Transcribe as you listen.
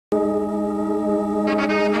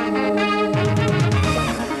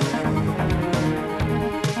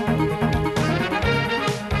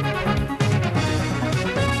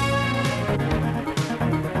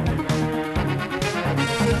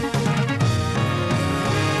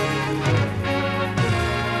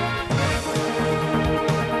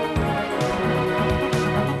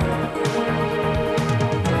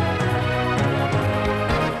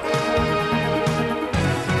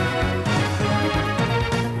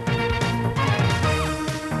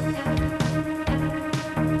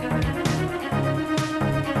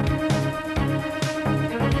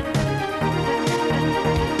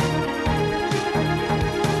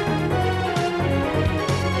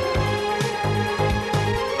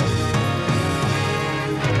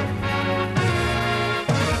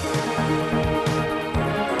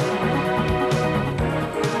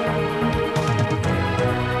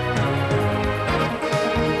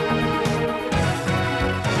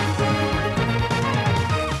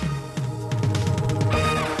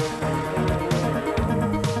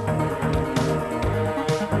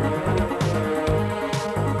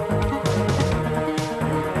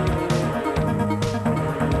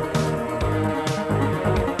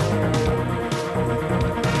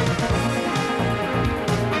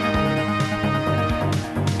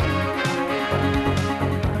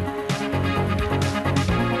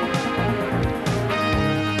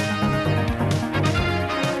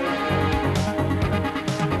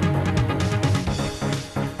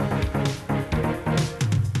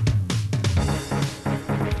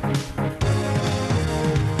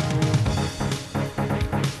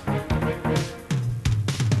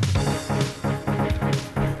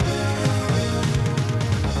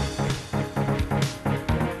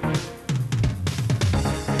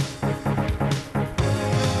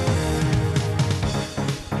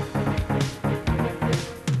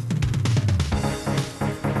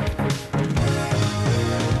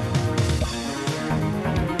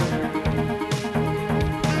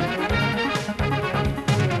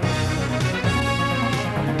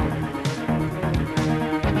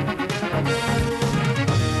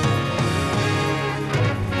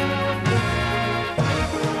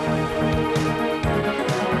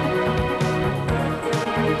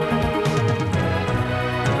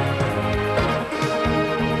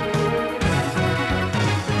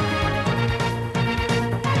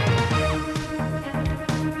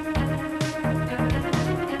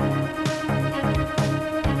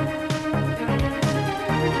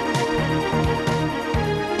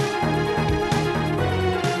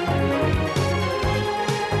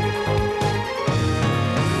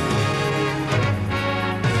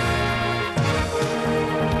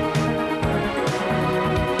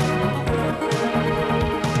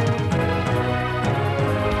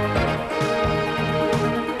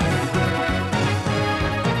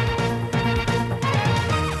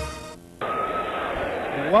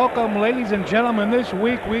Welcome, ladies and gentlemen. This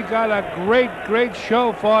week we got a great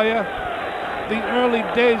show for you. The early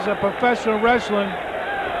days of professional wrestling,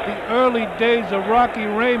 the early days of Rocky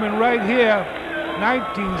Raymond right here,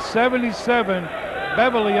 1977,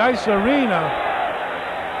 Beverly Ice Arena.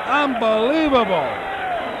 Unbelievable.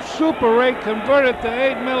 Super 8 converted to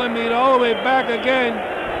 8mm all the way back again.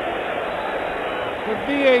 The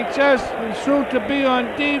VHS and soon to be on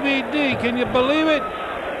DVD. Can you believe it?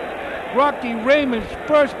 Rocky Raymond's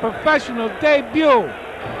first professional debut.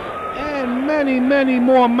 And many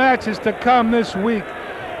more matches to come this week.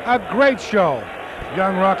 A great show.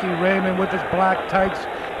 Young Rocky Raymond with his black tights,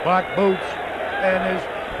 black boots, and his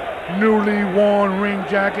newly worn ring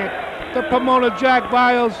jacket. The promoter Jack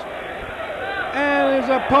Viles. And his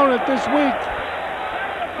opponent this week,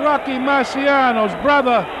 Rocky Marciano's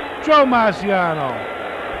brother, Joe Marciano.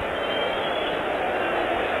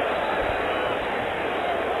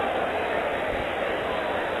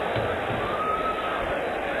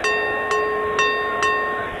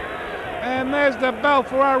 And there's the bell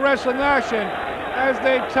for our wrestling action as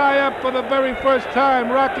they tie up for the very first time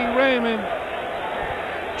Rocky Raymond,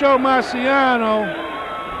 Joe Marciano.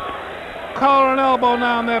 Collar and elbow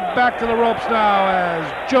now, and they're back to the ropes now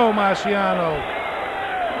as Joe Marciano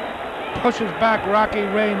pushes back Rocky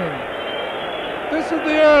Raymond. This is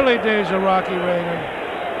the early days of Rocky Raymond.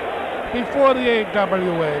 Before the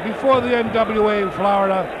AWA, before the NWA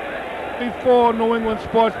Florida, before New England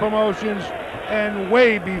Sports Promotions, and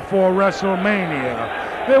way before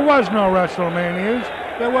WrestleMania. There was no WrestleManias.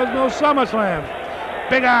 There was no SummerSlams.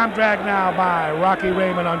 Big arm drag now by Rocky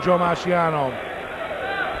Raymond on Joe Marciano.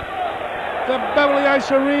 The Beverly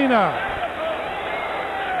Ice Arena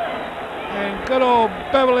in good old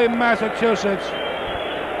Beverly, Massachusetts,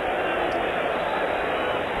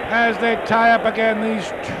 as they tie up again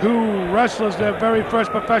these two wrestlers, their very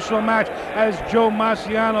first professional match, as Joe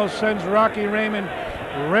Marciano sends Rocky Raymond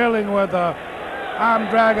railing with a arm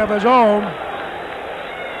drag of his own.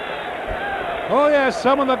 Oh yeah,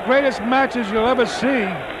 some of the greatest matches you'll ever see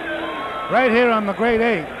right here on the Great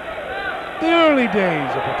 8. The early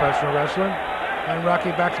days of professional wrestling. And Rocky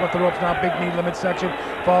backs up the ropes now, big knee limit section,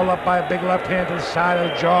 followed up by a big left hand to the side of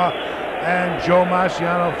the jaw. And Joe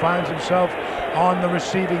Marciano finds himself on the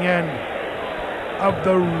receiving end of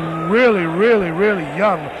the really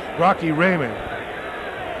young Rocky Raymond.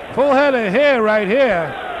 Full head of hair right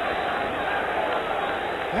here.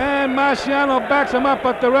 And Marciano backs him up,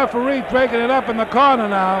 but the referee breaking it up in the corner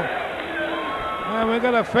now. And we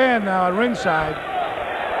got a fan now at ringside.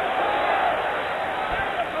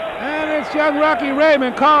 It's young Rocky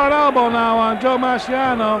Raymond, collar and elbow now on Joe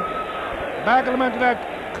Marciano. Backing him into that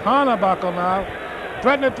corner buckle now.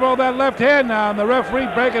 Threatening to throw that left hand now, and the referee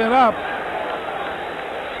breaking it up.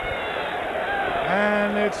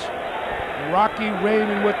 And it's Rocky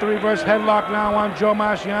Raymond with the reverse headlock now on Joe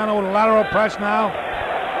Marciano with a lateral press now.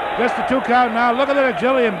 Just the 2 count now. Look at that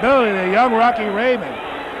agility and ability of young Rocky Raymond.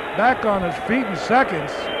 Back on his feet in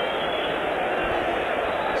seconds.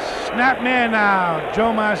 Snap man now,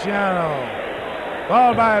 Joe Marciano.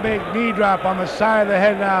 Followed by a big knee drop on the side of the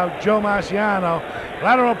head now, Joe Marciano.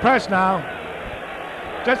 Lateral press now.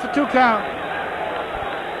 Just the 2 count.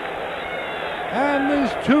 And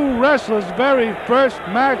these two wrestlers, very first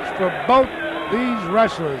match for both these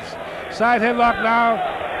wrestlers. Side headlock now.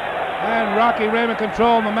 And Rocky Raymond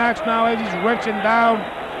controlling the match now as he's wrenching down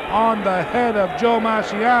on the head of Joe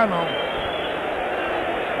Marciano.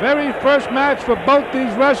 Very first match for both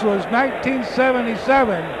these wrestlers,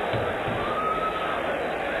 1977.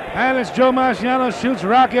 And as Joe Marciano shoots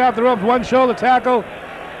Rocky off the ropes, 1 shoulder tackle.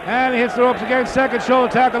 And he hits the ropes again, 2nd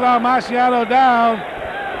shoulder tackle now, Marciano down.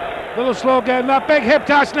 Little slow getting up, big hip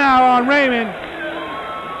toss now on Raymond.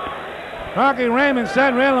 Rocky Raymond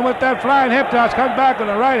sent railing with that flying hip toss, comes back with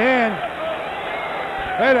the right hand.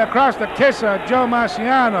 Right across the kiss of Joe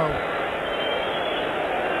Marciano.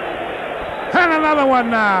 And another one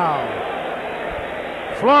now.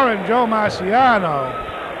 Flooring Joe Marciano.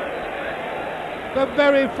 The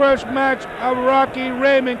very first match of Rocky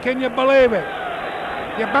Raymond. Can you believe it?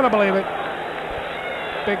 You better believe it.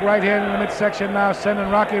 Big right hand in the midsection now, sending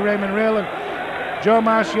Rocky Raymond reeling. Joe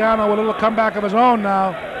Marciano with a little comeback of his own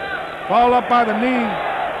now. Followed up by the knee.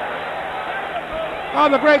 Oh,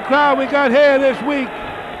 the great crowd we got here this week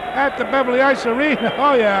at the Beverly Ice Arena.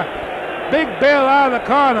 Oh yeah. Big Bill out of the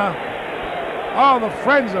corner. All the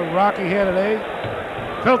friends of Rocky here today.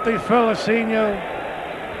 Filthy Phil Sr.,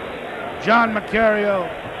 John Mercurio,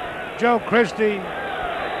 Joe Christie,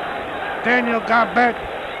 Daniel Gambett.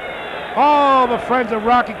 All the friends of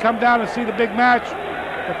Rocky come down to see the big match.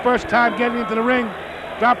 The first time getting into the ring.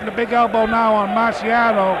 Dropping the big elbow now on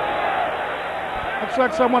Marciano. Looks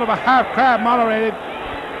like somewhat of a half crab moderated.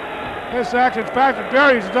 This action's fast and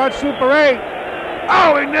furious. It's on Super 8.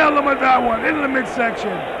 Oh, he nailed him with that one into the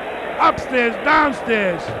midsection. Upstairs,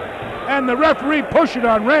 downstairs. And the referee pushed it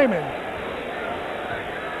on Raymond.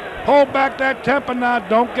 Hold back that temper now.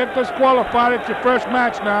 Don't get disqualified. It's your first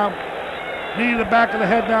match now. Knee to the back of the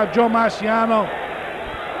head now. Joe Marciano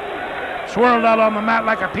swirled out on the mat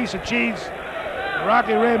like a piece of cheese.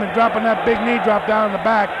 Rocky Raymond dropping that big knee drop down in the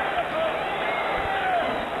back.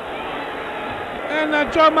 And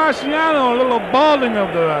Joe Marciano, a little balding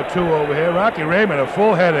of the two over here. Rocky Raymond, a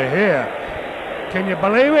full head of hair. Can you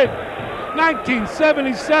believe it?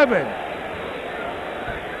 1977.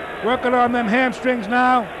 Working on them hamstrings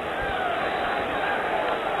now.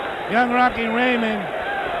 Young Rocky Raymond,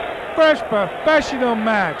 first professional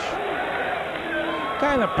match.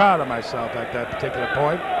 Kind of proud of myself at that particular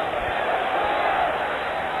point.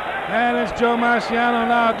 And it's Joe Marciano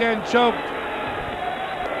now getting choked.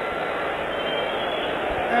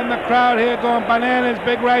 And the crowd here going bananas,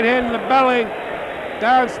 big right hand in the belly.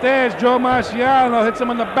 Downstairs, Joe Marciano hits him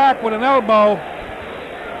in the back with an elbow.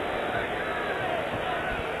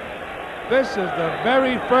 This is the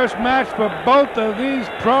very first match for both of these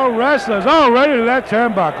pro wrestlers. Oh, right into that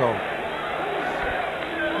turnbuckle.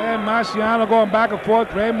 And Marciano going back and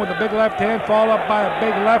forth. Raymond with a big left hand, followed up by a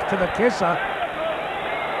big left to the kisser.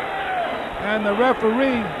 And the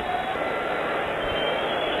referee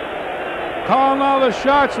calling all the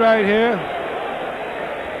shots right here.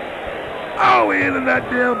 Oh, he ended that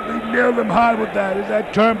deal. He nailed him hard with that. Is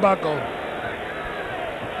that turnbuckle.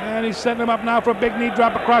 And he's setting him up now for a big knee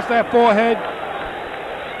drop across that forehead.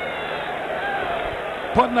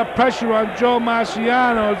 Putting the pressure on Joe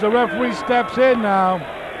Marciano as the referee steps in now.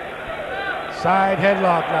 Side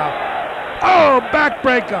headlock now. Oh,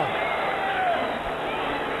 backbreaker.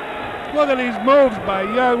 Look at these moves by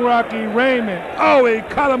young Rocky Raymond. Oh, he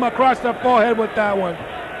cut him across the forehead with that one.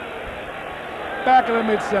 Back of the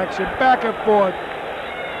midsection, back and forth.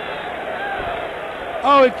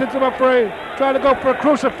 Oh, he sets him up for trying to go for a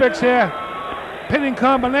crucifix here. Pinning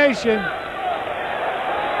combination.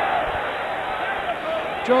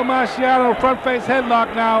 Joe Marciano front face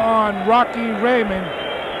headlock now on Rocky Raymond.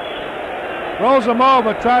 Rolls him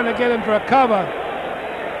over, trying to get him for a cover.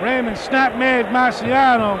 Raymond snap made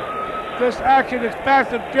Marciano. This action is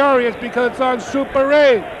fast and furious because it's on Super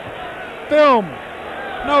 8. Film,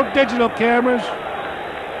 no digital cameras.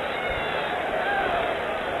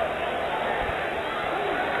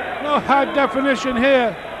 No high definition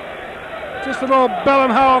here. Just an old Bell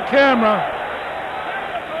and Howell camera.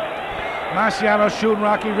 Marciano shooting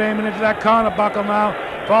Rocky Raymond into that corner buckle now.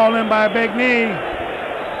 Falling in by a big knee.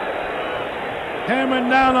 Hammering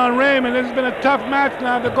down on Raymond. This has been a tough match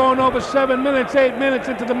now. They're going over 7 minutes, 8 minutes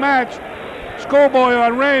into the match. Schoolboy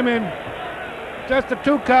on Raymond. Just a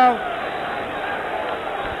 2 count.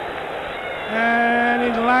 And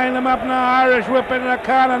he's lining him up now. Irish whip into the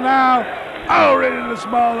corner now. Oh, right in the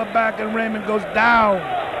small of the back, and Raymond goes down.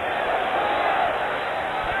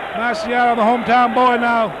 Marciano, the hometown boy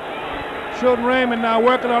now. Shooting Raymond now,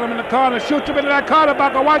 working on him in the corner. Shoots him into that corner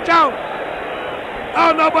buckle. Watch out.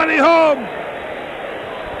 Oh, nobody home.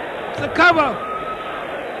 It's the cover.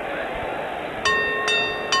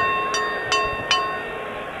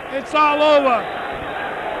 It's all over.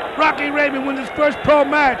 Rocky Raymond wins his first pro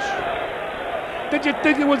match. Did you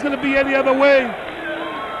think it was going to be any other way?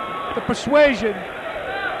 The persuasion.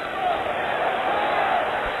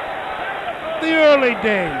 The early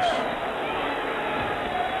days.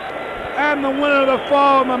 And the winner of the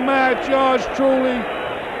fall of the match, yours truly,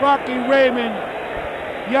 Rocky Raymond,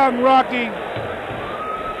 young Rocky,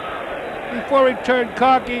 before he turned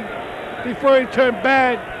cocky, before he turned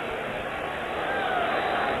bad.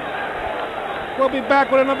 We'll be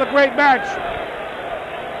back with another great match.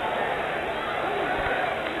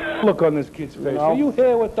 Look on this kid's face. Are you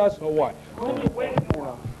here with us or what? Let me wake you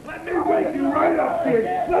up. Let me wake you right up, kid.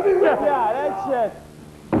 Let me wake you up. Yeah, that's it.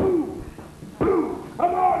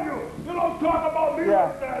 Come on, you. You don't talk about me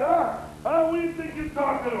like that, huh? What do you think you're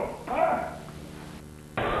talking to, huh?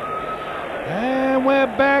 And we're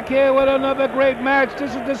back here with another great match.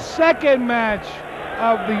 This is the second match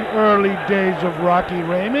of the early days of Rocky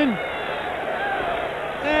Raymond.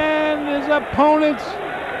 And his opponents,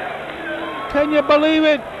 can you believe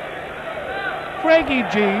it? Frankie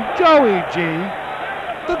G, Joey G,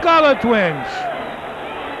 the Gullah twins.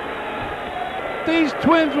 These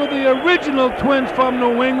twins were the original twins from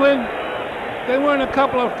New England. They weren't a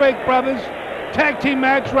couple of fake brothers. Tag team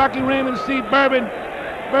match, Rocky Raymond, Steve Bourbon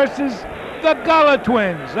versus the Gullah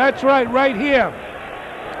twins. That's right here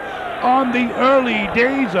on the early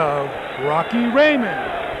days of Rocky Raymond.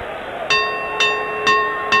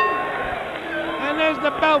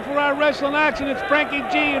 bell for our wrestling action. It's Frankie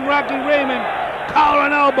G and Rocky Raymond, collar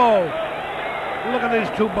and elbow. Look at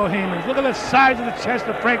these two bohemians. Look at the size of the chest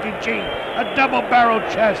of Frankie G, a double-barreled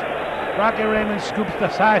chest. Rocky Raymond scoops the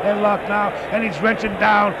side headlock now, and he's wrenching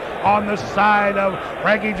down on the side of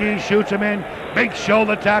Frankie G, shoots him in. Big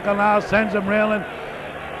shoulder tackle now, sends him reeling.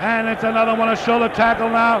 And it's another one, a shoulder tackle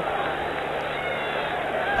now.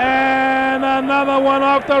 And another one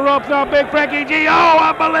off the ropes now, big Frankie G. Oh,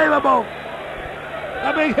 unbelievable!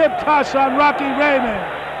 A big hip toss on Rocky Raymond.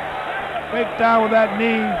 Big down with that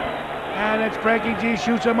knee. And it's Frankie G,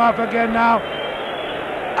 shoots him off again now.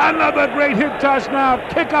 Another great hip toss now.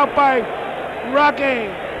 Kick out by Rocky.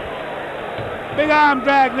 Big arm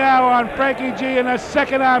drag now on Frankie G, and a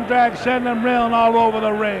second arm drag sending him reeling all over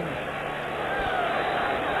the ring.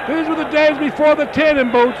 These were the days before the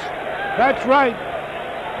tanning boots. That's right.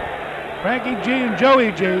 Frankie G and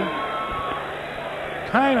Joey G.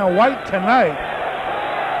 Kind of white tonight.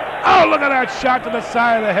 Oh, look at that shot to the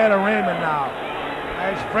side of the head of Raymond now.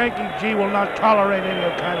 As Frankie G will not tolerate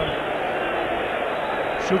any kind of...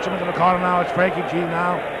 Shoots him into the corner now. It's Frankie G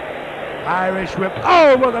now. Irish whip.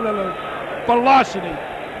 Oh, look at the velocity.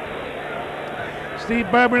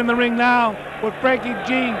 Steve Bourbon in the ring now with Frankie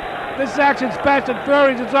G. This action's fast and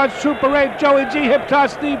furious. It's on Super 8. Joey G hip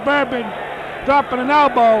toss Steve Bourbon. Dropping an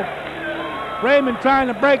elbow. Raymond trying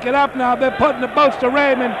to break it up now. They're putting the boots to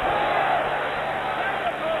Raymond.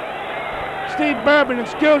 Steve Bourbon,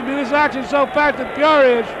 excuse me, this action's so fast and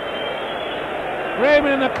furious.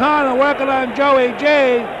 Raymond in the corner working on Joey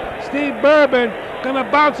J. Steve Bourbon gonna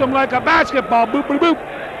bounce him like a basketball. Boop, boop, boop.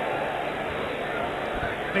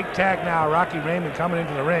 Big tag now. Rocky Raymond coming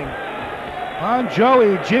into the ring. On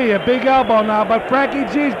Joey G, a big elbow now, but Frankie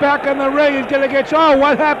G's back in the ring. He's gonna get, oh,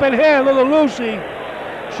 what happened here? Little Lucy.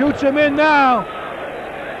 Shoots him in now.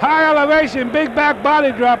 High elevation, big back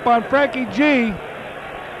body drop on Frankie G.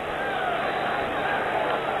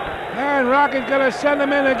 And Rocky's gonna send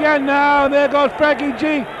him in again now. There goes Frankie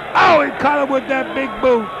G. Oh, he caught him with that big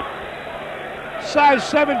boot. Size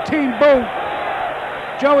 17 boot.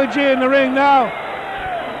 Joey G in the ring now.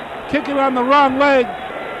 Kicking on the wrong leg.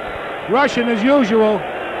 Rushing as usual.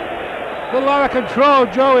 A little out of control,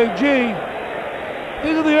 Joey G.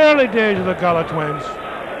 These are the early days of the Gullah Twins.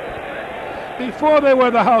 Before they were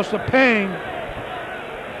the House of Pain.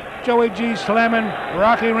 Joey G slamming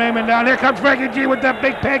Rocky Raymond down. Here comes Frankie G with that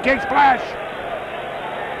big pancake splash.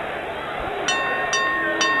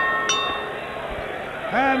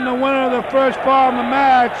 And the winner of the first fall in the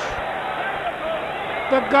match,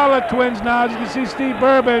 the Gullah Twins now. As you can see, Steve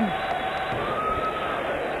Bourbon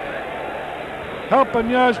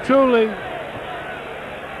helping yours truly.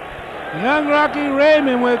 Young Rocky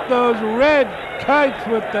Raymond with those red tights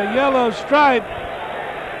with the yellow stripe.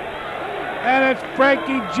 And it's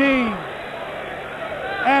Frankie G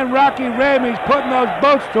and Rocky Raymond. He's putting those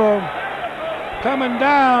boots to him. Coming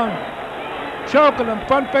down, choking him,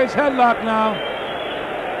 front face headlock now.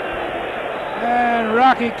 And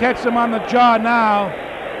Rocky catches him on the jaw now.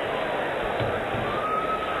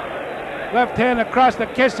 Left hand across the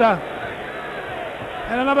kisser.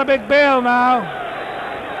 And another big bail now.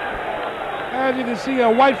 As you can see, a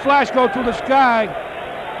white flash go through the sky.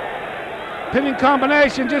 Pinning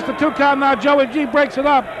combination, just the 2 count now. Joey G breaks it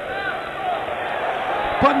up.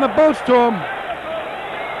 Putting the boots to him.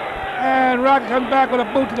 And Rocky comes back with a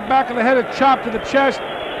boot to the back of the head, a chop to the chest.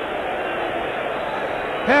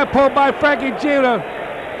 Hair pulled by Frankie G,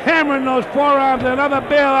 hammering those forearms. Another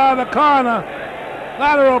bail out of the corner.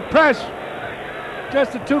 Lateral press.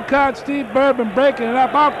 Just the 2 count. Steve Bourbon breaking it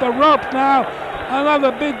up off the ropes now.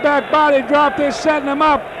 Another big back body drop. They're setting him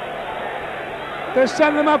up. They're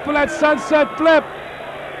setting him up for that sunset flip.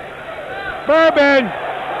 Bourbon.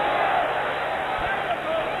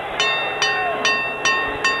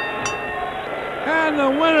 And the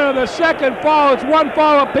winner of the second fall, it's 1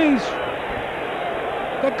 fall apiece.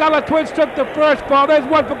 The Gullah Twins took the first fall. There's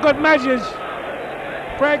one for good measures.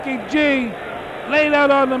 Frankie G laid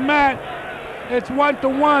out on the mat. It's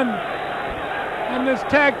 1-1. And this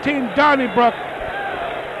tag team, Donnybrook.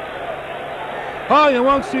 Oh, you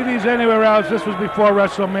won't see these anywhere else. This was before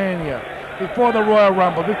WrestleMania, before the Royal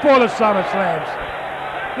Rumble, before the SummerSlams.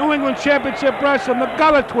 New England Championship Wrestling, the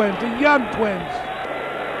Gullah Twins, the Young Twins.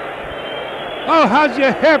 Oh, how's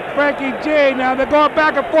your hip, Frankie G? Now they're going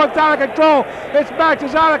back and forth, out of control. This match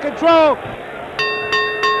is out of control.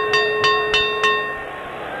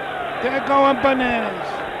 They're going bananas.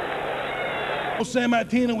 San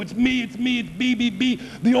Martino, it's me, it's BBB,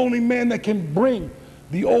 the only man that can bring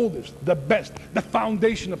the oldest, the best, the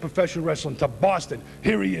foundation of professional wrestling to Boston.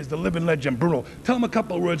 Here he is, the living legend, Bruno. Tell him a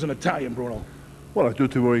couple of words in Italian, Bruno. Well, a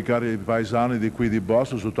tutti voi cari paesani di qui di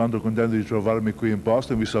Boston, sono tanto contento di trovarmi qui in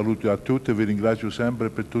Boston, vi saluto a tutti e vi ringrazio sempre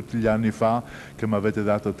per tutti gli anni fa che mi avete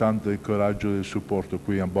dato tanto il coraggio e il supporto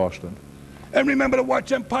qui a Boston. And remember to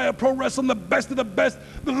watch Empire Pro Wrestling, the best of the best.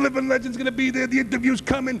 The living legend's going to be there. The interview's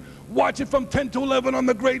coming. Watch it from 10 to 11 on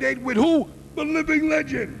the Grade 8 with who? The living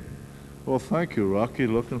legend. Well, thank you, Rocky.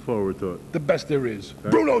 Looking forward to it. The best there is.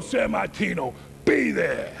 Bruno Sammartino, be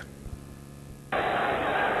there.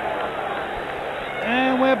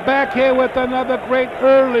 And we're back here with another great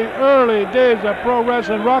early days of pro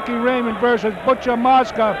wrestling. Rocky Raymond versus Butcher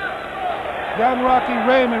Mosca. Young Rocky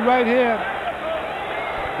Raymond right here.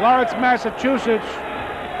 Lawrence, Massachusetts.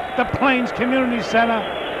 The Plains Community Center.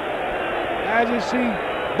 As you see,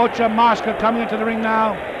 Butcher Mosca coming into the ring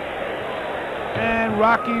now. And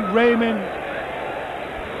Rocky Raymond.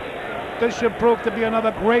 This should prove to be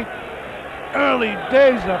another great early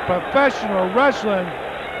days of professional wrestling.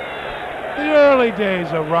 The early days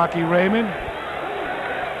of Rocky Raymond.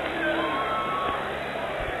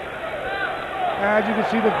 As you can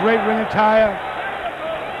see, the great ring attire.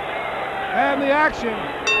 And the action.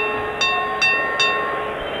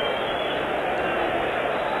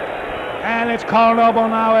 And it's collar and elbow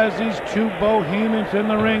now as these two bohemians in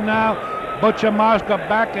the ring now. Butcher Mosca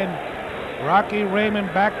back and Rocky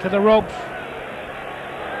Raymond back to the ropes.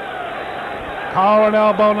 Collar and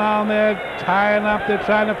elbow now, and they're tying up. They're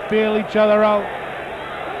trying to feel each other out.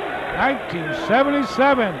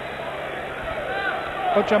 1977.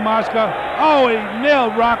 Butcher Mosca. Oh, he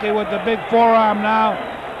nailed Rocky with the big forearm now.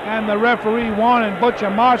 And the referee warning Butcher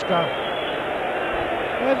Mosca.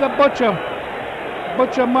 There's the Butcher.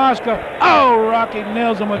 Butcher Mosca. Oh, Rocky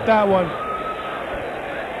nails him with that one.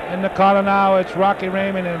 In the corner now, it's Rocky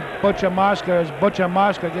Raymond and Butcher Mosca as Butcher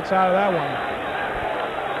Mosca gets out of that one.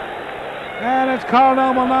 And it's collar and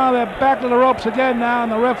elbow now. They're back to the ropes again now,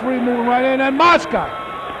 and the referee moving right in. And Mosca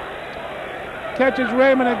catches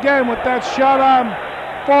Raymond again with that short arm,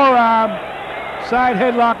 forearm, side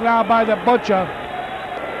headlock now by the Butcher.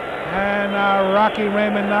 And Rocky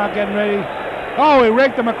Raymond now getting ready. Oh, he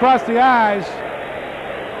raked him across the eyes.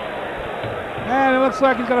 And it looks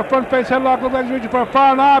like he's got a front face headlock. Looks like he's reaching for a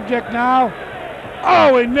foreign object now.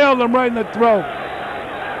 Oh, he nailed him right in the throat.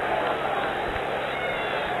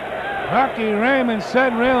 Rocky Raymond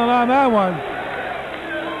set and reeling on that one.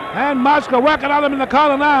 And Mosca working on him in the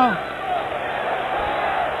corner now.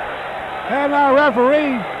 And our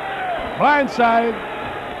referee blindsided.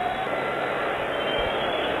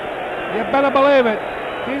 You better believe it.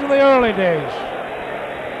 These are the early days.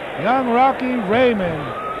 Young Rocky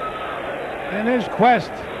Raymond in his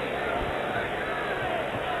quest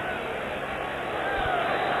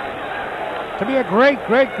to be a great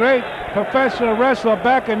professional wrestler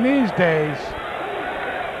back in these days.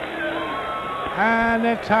 And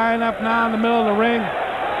they're tying up now in the middle of the ring.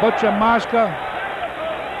 Butcher Mosca,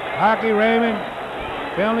 Rocky Raymond,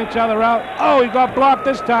 feeling each other out. Oh, he got blocked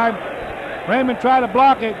this time. Raymond tried to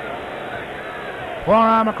block it.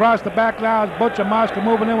 Forearm across the back now as Butcher Mosca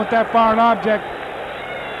moving in with that foreign object.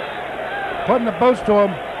 Putting the boots to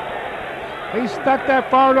him. He stuck that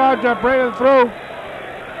foreign object right through.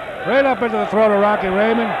 Right up into the throat of Rocky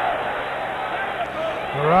Raymond.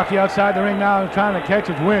 Rocky outside the ring now trying to catch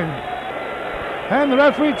his wind. And the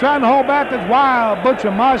referee trying to hold back this wild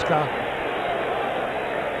Butcher Mosca.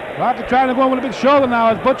 Rocky trying to go in with a big shoulder now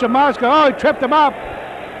as Butcher Mosca. Oh, he tripped him up.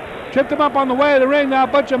 Tripped him up on the way to the ring now.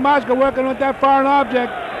 Butcher Mosca working with that foreign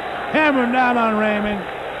object. Hammering down on Raymond.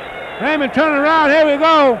 Raymond turning around. Here we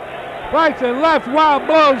go. Right to left. Wild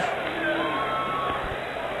blows.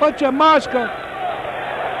 Butcher Mosca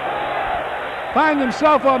finds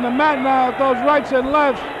himself on the mat now with those rights and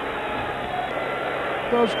lefts.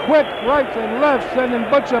 Those quick rights and lefts sending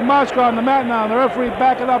Butcher Mosca on the mat now. The referee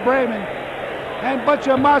backing up Raymond. And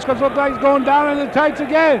Butcher Mosca looks like he's going down into the tights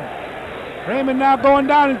again. Raymond now going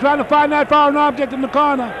down and trying to find that foreign object in the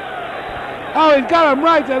corner. Oh, he's got him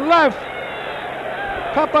right and left.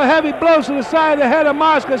 Couple of heavy blows to the side of the head of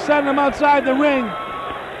Mosca, sending him outside the ring.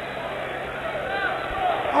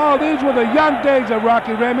 Oh, these were the young days of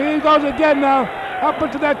Rocky Raymond. He goes again now, up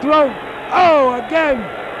into that throat. Oh, again.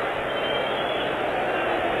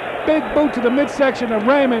 Big boot to the midsection of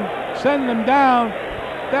Raymond, sending him down.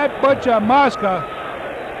 That Butcher Mosca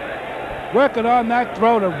working on that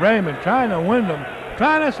throat of Raymond, trying to wind him,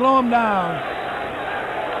 trying to slow him down.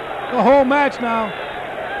 The whole match now.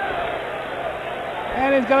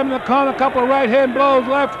 And he's got him in the corner, a couple of right hand blows,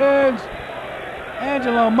 left hands.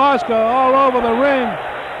 Angelo Mosca all over the ring.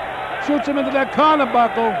 Shoots him into that corner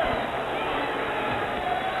buckle.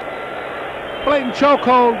 Blatant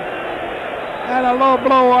chokehold. And a low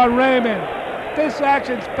blow on Raymond. This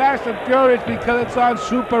action's fast and furious because it's on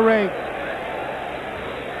Super 8.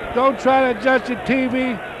 Don't try to adjust your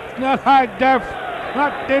TV. It's not high def,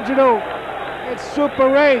 not digital. It's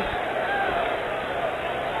Super 8.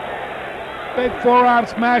 Big forearm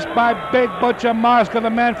smash by Big Butcher Mosca, the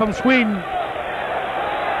man from Sweden.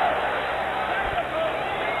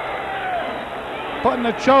 Putting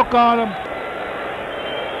a choke on him.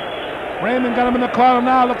 Raymond got him in the corner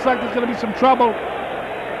now. Looks like there's going to be some trouble.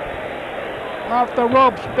 Off the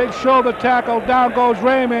ropes, big shoulder tackle. Down goes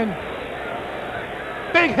Raymond.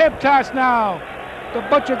 Big hip toss now. The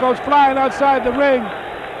Butcher goes flying outside the ring.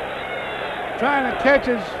 Trying to catch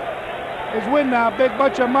his win now. Big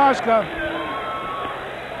Butcher Mosca.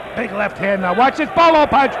 Big left hand now. Watch this polo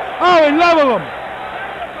punch. Oh, he leveled him.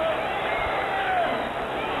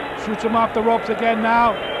 Shoots him off the ropes again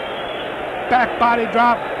now. Back body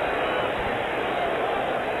drop.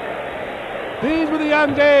 These were the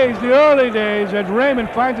young days, the early days, as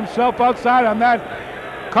Raymond finds himself outside on that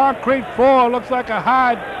concrete floor. Looks like a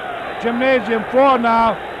hard gymnasium floor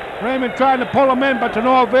now. Raymond trying to pull him in, but to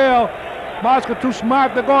no avail. Mosca too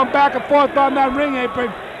smart. They're going back and forth on that ring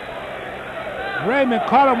apron. Raymond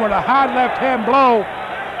caught him with a hard left hand blow.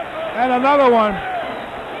 And another one.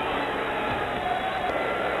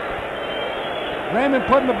 Raymond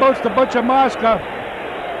putting the boots to Butcher Mosca.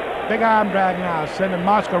 Big arm drag now, sending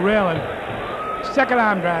Mosca reeling. Second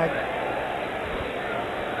arm drag.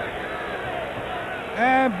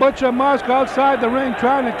 And Butcher Mosca outside the ring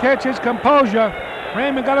trying to catch his composure.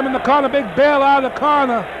 Raymond got him in the corner, big bail out of the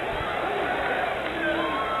corner.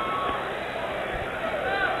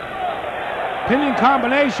 Pinning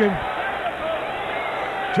combination.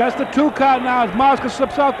 Just a 2 count now as Mosca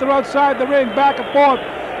slips out the outside the ring, back and forth.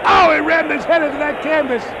 Oh, he rammed his head into that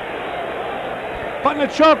canvas. Putting a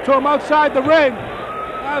choke to him outside the ring.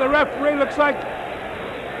 Now the referee looks like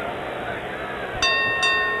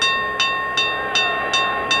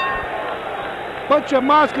Butcher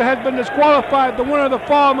Mosca has been disqualified, the winner of the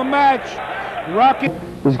fall in the match. Rocky.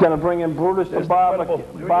 He's going to bring in Brutus to Bob a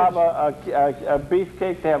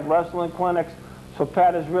beefcake. They have wrestling clinics. So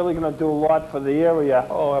Pat is really going to do a lot for the area.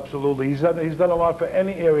 Oh, absolutely. He's done a lot for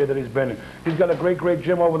any area that he's been in. He's got a great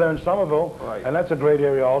gym over there in Somerville, right. And that's a great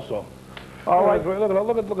area also. All right.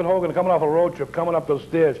 Look at Hogan coming off a road trip, coming up those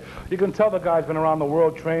stairs. You can tell the guy's been around the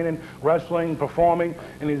world training, wrestling, performing,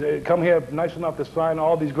 and he's come here nice enough to sign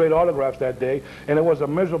all these great autographs that day, and it was a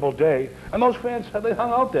miserable day. And those fans, they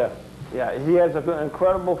hung out there. Yeah, he has an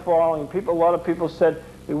incredible following. A lot of people said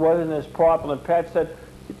he wasn't as popular. Pat said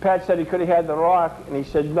he could have had The Rock, and he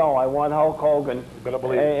said, no, I want Hulk Hogan. You better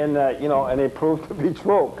believe it. And it proved to be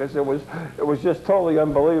true, because it was just totally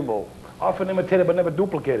unbelievable. Often imitated, but never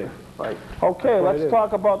duplicated. Right. Okay, let's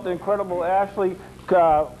talk about the incredible Ashley.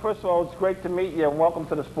 First of all, it's great to meet you, and welcome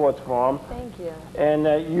to the Sports Forum. Thank you. And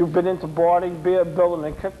you've been into bodybuilding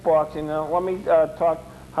and kickboxing. Let me talk.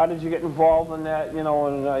 How did you get involved in that?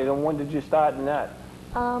 And when did you start in that?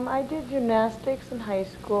 I did gymnastics in high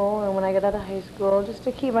school, and when I got out of high school, just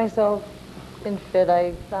to keep myself in fit,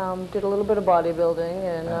 I did a little bit of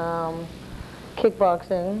bodybuilding and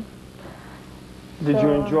kickboxing. Did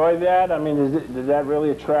you enjoy that? I mean, did that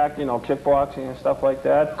really attract, kickboxing and stuff like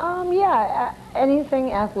that? Yeah,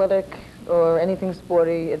 anything athletic or anything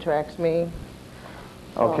sporty attracts me.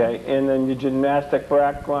 Okay, and then your gymnastic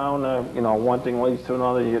background, one thing leads to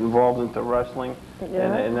another, you get involved into wrestling,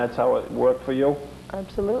 yeah. And that's how it worked for you?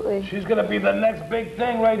 Absolutely. She's going to be the next big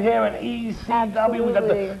thing right here in ECW.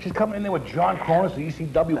 Absolutely. She's coming in there with John Cronus, the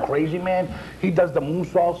ECW crazy man. He does the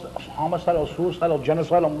moonsaults, homicidal, suicidal,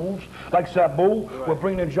 genocidal moves like Sabu. Right. We're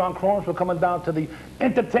bringing in John Cronus. We're coming down to the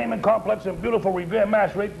entertainment complex in beautiful Revere,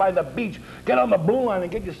 Mass, right by the beach. Get on the blue line and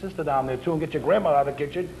get your sister down there, too, and get your grandma out of the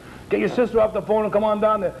kitchen. Get your sister off the phone and come on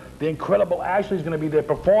down there. The incredible Ashley's going to be there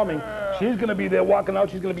performing. She's going to be there walking out.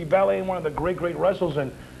 She's going to be balleting one of the great wrestlers in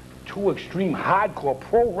True Extreme Hardcore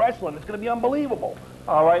Pro Wrestling. It's going to be unbelievable.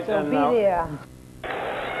 All right, so be there.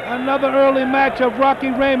 Another early match of Rocky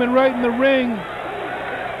Raymond right in the ring.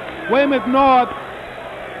 Weymouth North.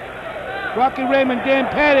 Rocky Raymond, Dan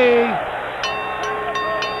Petty.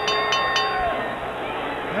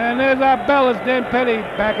 And there's our Bellas, Dan Petty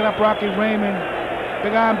backing up Rocky Raymond.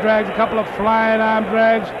 Big arm drags, a couple of flying arm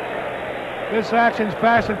drags. This action's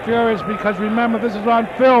fast and furious because remember, this is on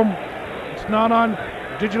film. It's not on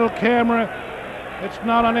digital camera. It's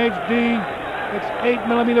not on HD. It's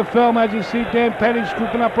 8mm film, as you see Dan Petty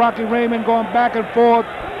scooping up Rocky Raymond, going back and forth.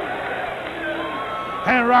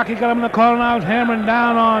 And Rocky got him in the corner now, he's hammering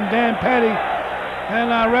down on Dan Petty.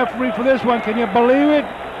 And our referee for this one, can you believe it?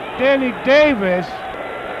 Danny Davis.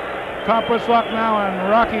 Top wrist lock now, and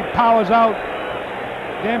Rocky powers out.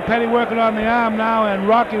 Dan Petty working on the arm now, and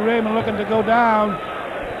Rocky Raymond looking to go down.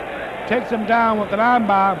 Takes him down with an arm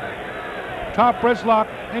bar. Top wrist lock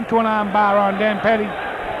into an arm bar on Dan Petty.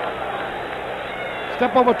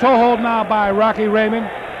 Step over toe hold now by Rocky Raymond.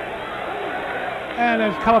 And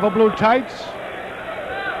there's colorful blue tights.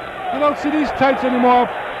 You don't see these tights anymore.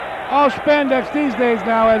 All spandex these days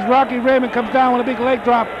now, as Rocky Raymond comes down with a big leg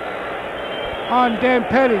drop on Dan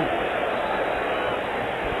Petty.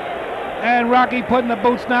 And Rocky putting the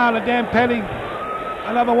boots now to Dan Petty.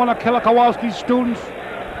 Another one of Killer Kowalski's students.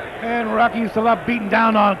 And Rocky used to love beating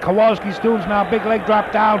down on Kowalski's students. Now big leg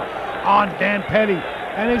drop down on Dan Petty.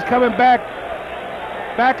 And he's coming back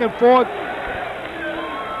and forth.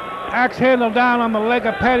 Axe handle down on the leg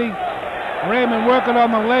of Petty. Raymond working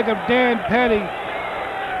on the leg of Dan Petty.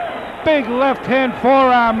 Big left hand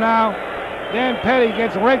forearm now. Dan Petty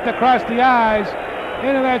gets raked across the eyes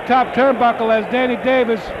into that top turnbuckle as Danny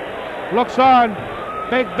Davis looks on.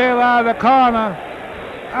 Big bail out of the corner.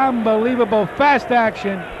 Unbelievable fast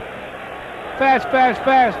action. Fast, fast,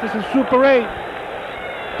 fast. This is Super 8.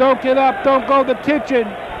 Don't get up, don't go the kitchen.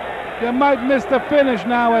 You might miss the finish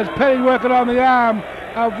now as Petty working on the arm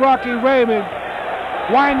of Rocky Raymond.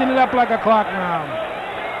 Winding it up like a clock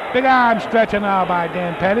now. Big arm stretcher now by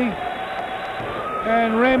Dan Petty.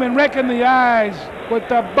 And Raymond raking the eyes with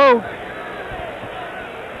the boot.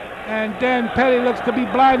 And Dan Petty looks to be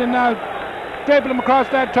blinded now. Draping him across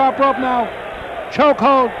that top rope now.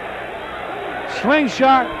 Chokehold.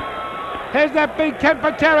 Slingshot. Here's that big Ken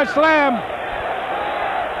Patera slam.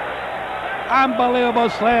 Unbelievable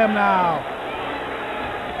slam now.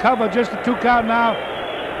 Cover just a 2 count now.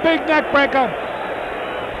 Big neck breaker.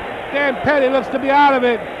 Dan Petty looks to be out of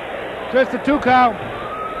it. Just a 2 count.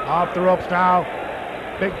 Off the ropes now.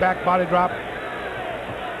 Big back body drop.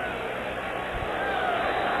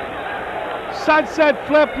 Sunset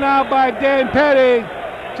flip now by Dan Petty.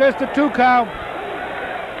 Just a 2 count.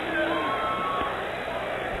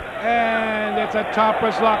 And it's a top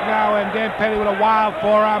wrist lock now, and Dan Petty with a wild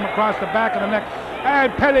forearm across the back of the neck.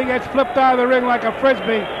 And Petty gets flipped out of the ring like a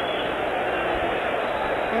frisbee.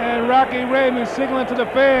 And Rocky Raymond signaling to the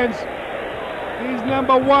fans. He's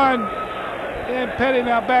number 1. Dan Petty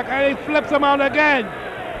now back, and he flips him out again.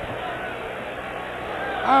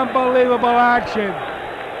 Unbelievable action.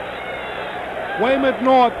 Weymouth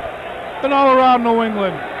North, been all around New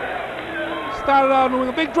England. Started out in New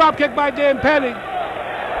England. Big drop kick by Dan Petty.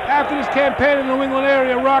 After this campaign in the New England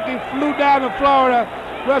area, Rocky flew down to Florida,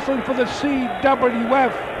 wrestling for the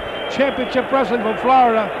CWF Championship Wrestling from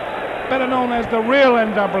Florida, better known as the real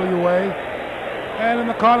NWA. And in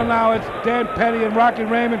the corner now, it's Dan Petty and Rocky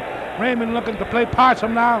Raymond. Raymond looking to play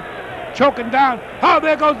possum now, choking down. Oh,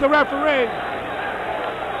 there goes the referee.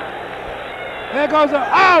 There goes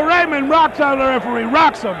Raymond rocks on the referee,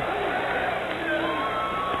 rocks him.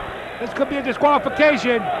 This could be a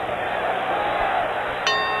disqualification.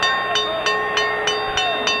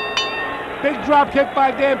 Big drop kick by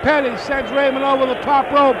Dan Petty sends Raymond over the top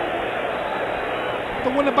rope. The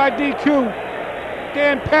winner by DQ,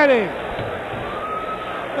 Dan Petty.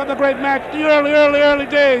 Another great match, the early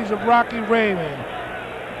days of Rocky Raymond.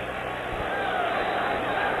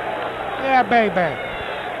 Yeah, baby.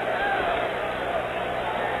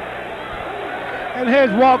 And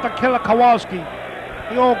here's Walter Killer Kowalski,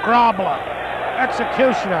 the old grobbler,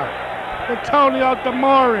 executioner, Antonio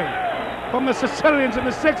DeMori from the Sicilians in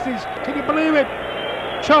the 60s. Can you believe it?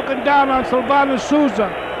 Choking down on Silvano Souza,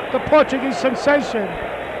 the Portuguese sensation.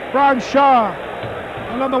 Ron Shaw,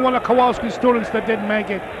 another one of Kowalski's students that didn't make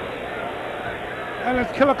it. And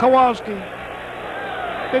it's Killer Kowalski,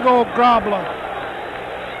 big old grobbler.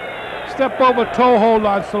 Step over toe hold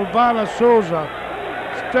on Silvano Souza,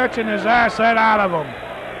 stretching his ass right out of him.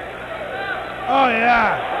 Oh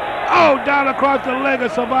yeah. Oh, down across the leg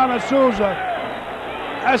of Silvano Souza.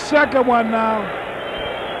 A second one now.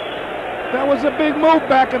 That was a big move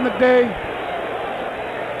back in the day.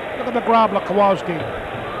 Look at the grobbler, Kowalski.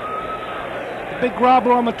 The big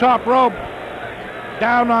grobbler on the top rope.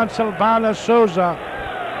 Down on Silvano Souza.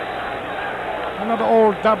 Another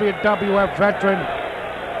old WWF veteran.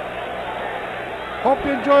 Hope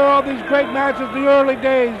you enjoy all these great matches, the early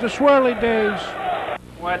days, the swirly days.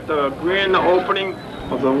 We're at the grand opening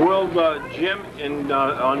of the World Gym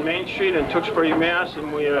on Main Street in Tewksbury, Mass.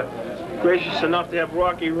 And we are gracious enough to have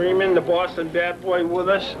Rocky Raymond, the Boston Bad Boy, with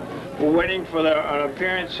us. We're waiting for an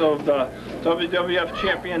appearance of the WWF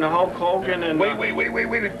champion Hulk Hogan and... Wait.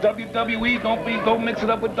 It's WWE. Don't mix it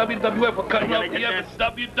up with WWF. We're cutting off the F. It's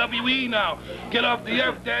WWE now. Get off the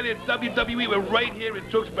F, Daddy. It's WWE. We're right here in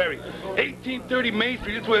Tewksbury. 1830 Main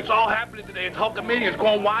Street. This is where it's all happening today. It's Hulkamania. It's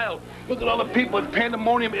going wild. Look at all the people. It's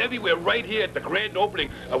pandemonium everywhere. Right here at the grand opening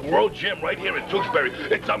of World Gym. Right here in Tewksbury.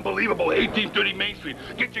 It's unbelievable. 1830 Main Street.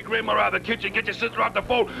 Get your grandma out of the kitchen. Get your sister off the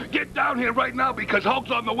phone. Get down here right now because Hulk's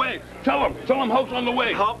on the way. Tell him Hulk's on the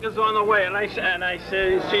way. Hulk is on the way, and I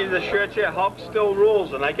see the shirts here. Hulk still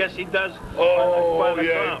rules, and I guess he does. Oh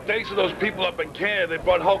yeah. Thanks to those people up in Canada, they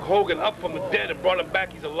brought Hulk Hogan up from the dead and brought him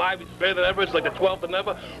back. He's alive. He's better than ever. It's like the 12th than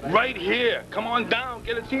ever. Right here. Come on down.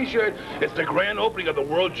 Get a T-shirt. It's the grand opening of the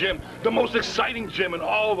World Gym, the most exciting gym in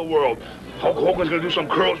all the world. Hulk Hogan's gonna do some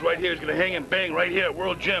curls right here. He's gonna hang and bang right here at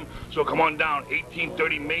World Gym. So come on down,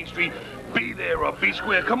 1830 Main Street. Be there or be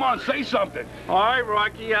square. Come on, say something. All right,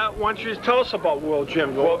 Rocky, why don't you tell us about World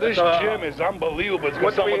Gym? Well, this gym is unbelievable. It's got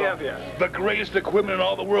what do we have here? The greatest equipment in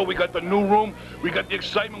all the world. We got the new room. We got the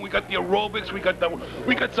excitement. We got the aerobics. We got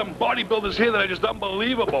some bodybuilders here that are just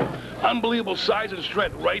unbelievable. Unbelievable size and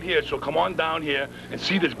strength right here. So come on down here and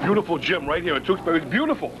see this beautiful gym right here in Tewksbury. It's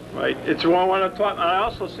beautiful. Right. It's one I want to talk. I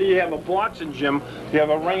also see you have a boxing gym. You have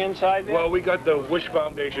a ring inside there? Well, we got the Wish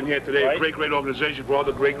Foundation here today. Right. A great organization for all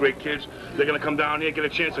the great kids. They're going to come down here, get a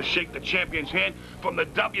chance to shake the champion's hand from the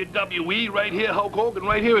WWE right here, Hulk Hogan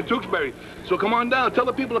right here in Tewksbury. So come on down. Tell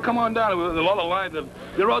the people to come on down. There's a lot of lines.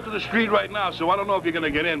 They're out to the street right now, so I don't know if you're going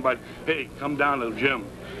to get in, but hey, come down to the gym.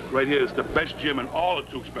 Right here is the best gym in all of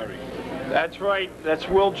Tewksbury. That's right. That's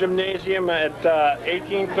World Gymnasium at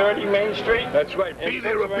 1830 Main Street. That's right. Be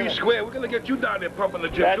there or be square. We're going to get you down there pumping the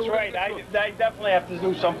gym. That's right. I definitely have to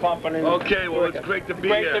do some pumping. Okay, well, it's great to be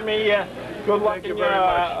here. Great to meet you. Good luck in your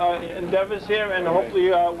endeavors here, and hopefully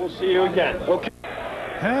we'll see you again. Okay.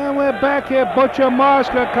 And we're back here. Butcher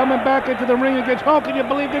Mosca coming back into the ring against Hulk. Can you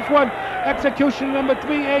believe this one? Execution number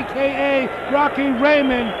 3, a.k.a. Rocky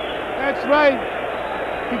Raymond. That's right.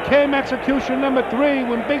 Became execution number 3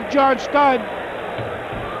 when Big John Studd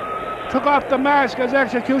took off the mask as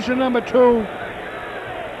execution number 2.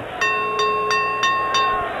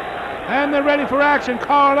 And they're ready for action.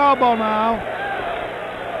 Collar and elbow now.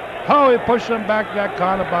 Oh, he pushed him back that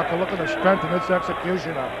corner buckle. Look at the strength of this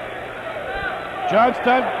executioner. John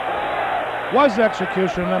Studd was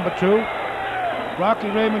executioner number 2. Rocky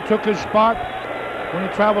Raymond took his spot when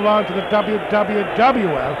he traveled on to the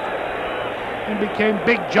WWF and became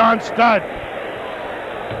Big John Studd.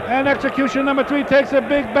 And execution number 3 takes a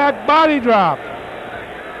big back body drop.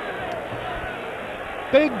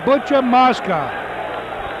 Big Butcher Mosca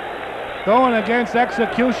going against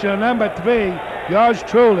execution number 3, yours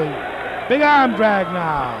truly. Big arm drag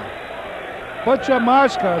now. Butcher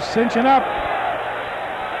Mosca cinching up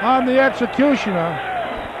on the executioner.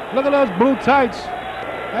 Look at those blue tights.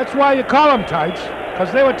 That's why you call them tights,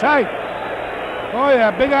 because they were tight. Oh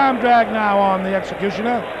yeah, big arm drag now on the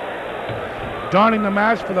executioner. Donning the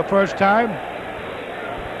mask for the first time.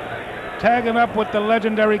 Tagging up with the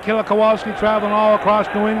legendary Killer Kowalski, traveling all across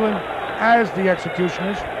New England as the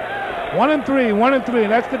executioners. 1 and 3, 1 and 3,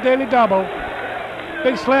 that's the daily double.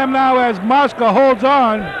 Big slam now as Mosca holds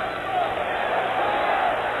on.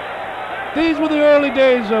 These were the early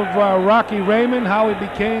days of Rocky Raymond, how he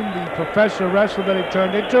became the professional wrestler that he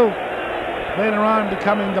turned into. Later on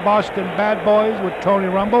becoming the Boston Bad Boys with Tony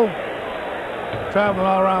Rumble. Traveling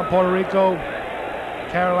all around Puerto Rico,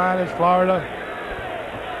 Carolinas, Florida.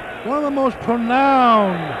 One of the most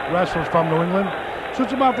pronounced wrestlers from New England.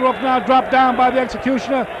 Shoots him off the rope now, dropped down by the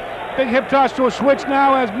executioner. Big hip toss to a switch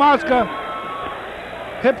now as Mosca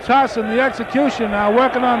hip tossing the execution now,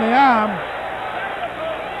 working on the arm.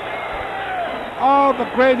 All the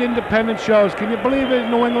great independent shows. Can you believe it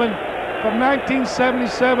in New England? From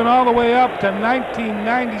 1977 all the way up to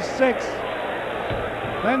 1996.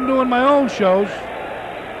 Then doing my own shows.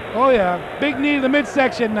 Oh yeah, big knee to the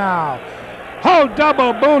midsection now. Oh,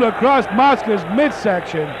 double boot across Mosca's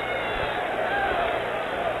midsection.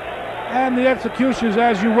 And the executioners,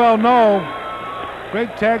 as you well know,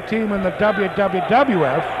 great tag team in the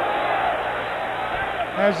WWF.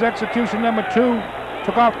 As execution number 2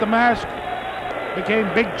 took off the mask,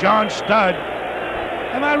 became Big John Studd.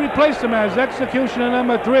 And I replaced him as executioner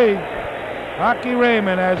number 3, Rocky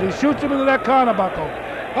Raymond, as he shoots him into that corner buckle.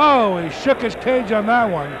 Oh, he shook his cage on that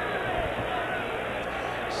one.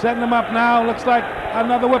 Setting him up now, looks like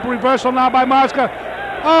another whip reversal now by Mosca.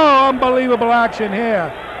 Oh, unbelievable action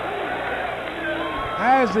here.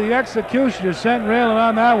 As the executioner sent railing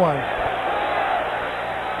on that one.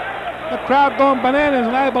 The crowd going bananas,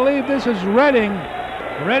 and I believe this is Reading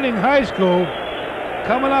High School.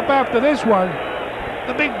 Coming up after this one,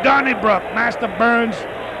 the big Donnybrook, Master Burns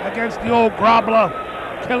against the old Grobbler,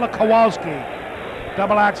 Killer Kowalski.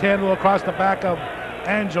 Double axe handle across the back of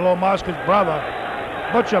Angelo Mosca's brother,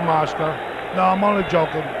 Butcher Mosca. No, I'm only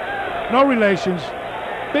joking. No relations.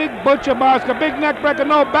 Big Butcher Mosca, big neck breaker,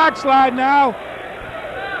 no backslide now.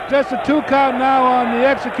 Just a 2 count now on the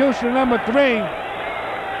executioner number 3.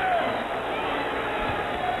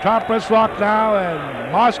 Top wrist lock now,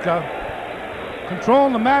 and Mosca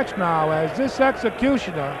controlling the match now as this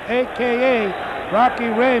executioner, a.k.a. Rocky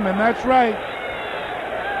Raymond, that's right,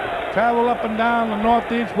 travel up and down the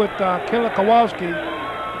Northeast with Killer Kowalski,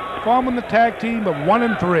 forming the tag team of 1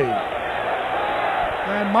 and 3.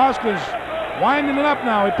 And Mosca's winding it up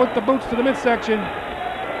now. He put the boots to the midsection.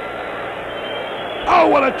 Oh,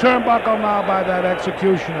 what a turnbuckle now by that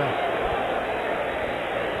executioner.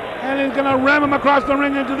 And he's gonna ram him across the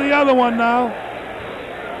ring into the other one now.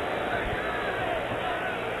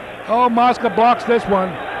 Oh, Mosca blocks this one.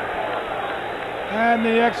 And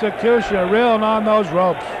the executioner reeling on those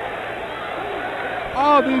ropes.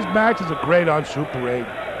 Oh, these matches are great on Super 8.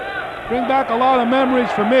 Bring back a lot of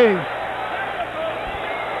memories for me.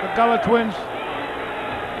 The Gullah Twins.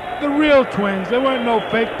 The real twins. There weren't no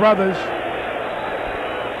fake brothers.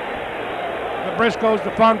 The Briscoes,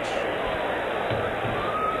 the Funks.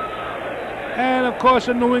 And of course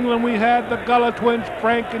in New England we had the Gullah Twins,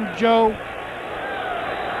 Frank and Joe.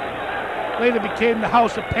 Later became the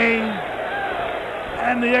House of Pain.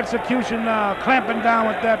 And the execution clamping down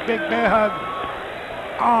with that big bear hug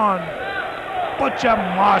on Butcher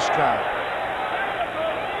Mosca.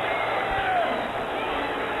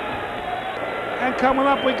 And coming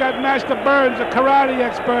up we got Master Burns, a karate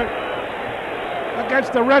expert,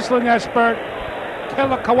 against the wrestling expert,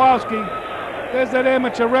 Killer Kowalski. There's that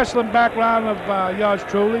amateur wrestling background of yours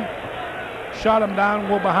truly. Shot him down,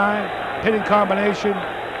 go behind, pinning combination.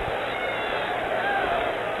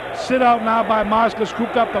 Sit out now by Mosca,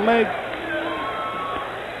 scooped up the leg.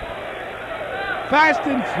 Fast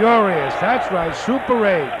and Furious, that's right, Super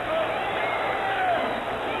 8.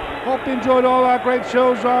 Hope you enjoyed all our great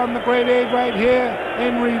shows on the Great 8 right here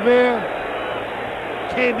in Revere.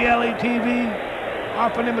 KBLE TV,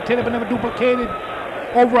 often imitated but never duplicated.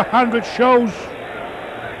 Over 100 shows.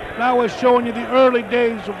 Now we're showing you the early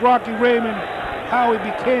days of Rocky Raymond, how he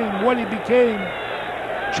became, what he became,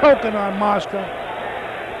 choking on Mosca.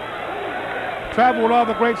 Traveled with all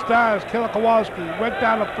the great stars, Killer Kowalski, went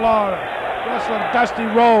down to Florida, wrestling Dusty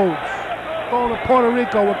Rhodes, going to Puerto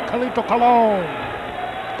Rico with Carlito Colon,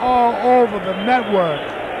 all over the network.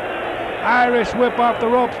 Irish whip off the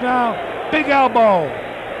ropes now, big elbow,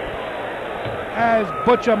 as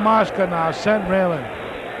Butcher Mosca now sent railing.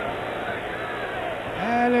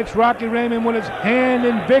 And it's Rocky Raymond with his hand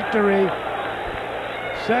in victory,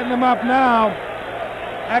 setting him up now.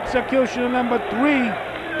 Executioner number 3.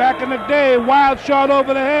 Back in the day, wild shot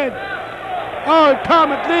over the head. Oh,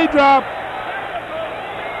 atomic knee drop.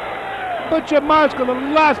 Butcher Mosca, the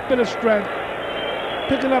last bit of strength,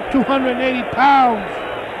 picking up 280 pounds.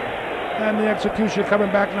 And the executioner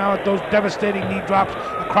coming back now at those devastating knee drops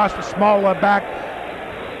across the smaller back.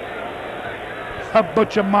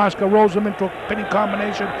 Butcher Mosca rolls him into a pinning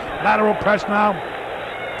combination. Lateral press now.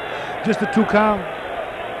 Just a 2 count.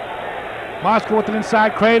 Mosca with an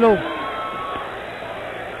inside cradle.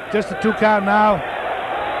 Just a 2 count now.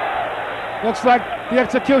 Looks like the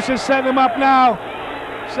executioner's setting him up now.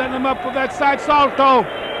 Setting him up for that side salto.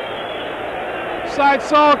 Side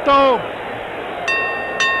salto.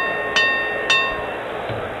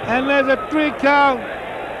 And there's a 3 count.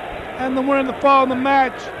 And the winner of the fall in the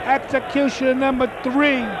match, executioner number 3,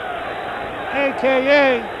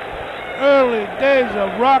 a.k.a. early days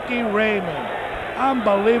of Rocky Raymond.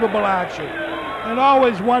 Unbelievable action. And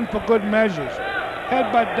always one for good measures.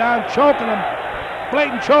 Headbutt down, choking him.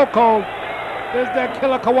 Blatant chokehold. There's that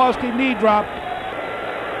Killer Kowalski knee drop.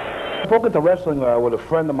 I spoke at the wrestling with a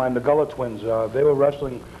friend of mine, the Gullah Twins. They were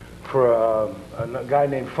wrestling for a guy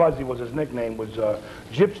named Fuzzy, was his nickname, was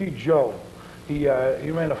Gypsy Joe. He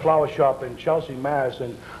ran a flower shop in Chelsea, Mass,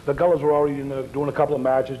 and the Gullahs were already doing a couple of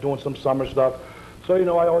matches, doing some summer stuff. So, you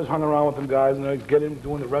know, I always hung around with them guys, and I'd get in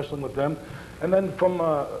doing the wrestling with them. And then from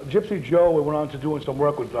Gypsy Joe, we went on to doing some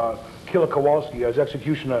work with Killer Kowalski as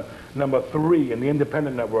executioner number 3 in the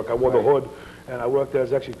Independent Network. I wore the hood, and I worked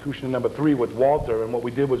as executioner number 3 with Walter. And what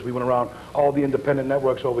we did was we went around all the independent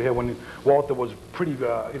networks over here when Walter was pretty,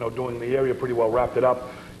 you know, doing the area pretty well, wrapped it up.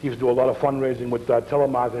 He used to do a lot of fundraising with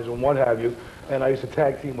telemarketers and what have you. And I used to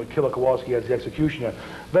tag team with Killer Kowalski as the executioner.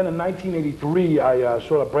 Then in 1983, I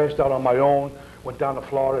sort of branched out on my own, went down to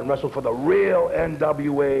Florida and wrestled for the real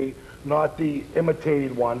NWA, not the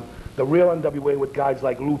imitated one, the real NWA with guys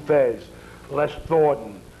like Lou Thez, Les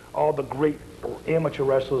Thornton, all the great amateur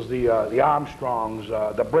wrestlers, the Armstrongs,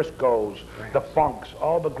 the Briscoes, the Funks,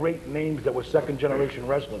 all the great names that were second-generation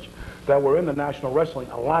wrestlers that were in the National Wrestling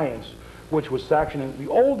Alliance, which was sanctioning, the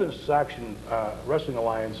oldest sanctioned wrestling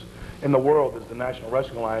alliance in the world is the National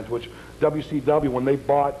Wrestling Alliance, which WCW, when they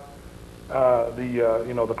bought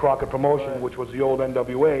the Crockett promotion, which was the old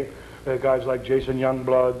NWA, guys like Jason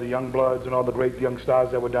Youngblood, the Youngbloods, and all the great young stars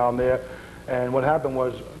that were down there. And what happened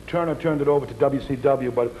was Turner turned it over to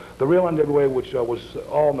WCW, but the real NWA, which was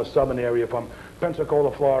all in the southern area, from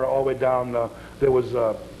Pensacola, Florida, all the way down, there was,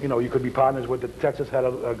 you could be partners with it. Texas had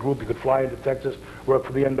a group. You could fly into Texas, work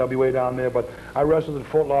for the NWA down there. But I wrestled in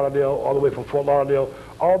Fort Lauderdale, all the way from Fort Lauderdale,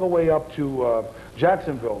 all the way up to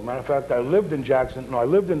Jacksonville. Matter of fact, I lived in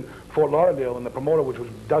Fort Lauderdale, and the promoter, which was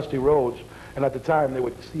Dusty Rhodes, and at the time, they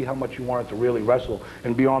would see how much you wanted to really wrestle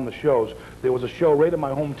and be on the shows. There was a show right in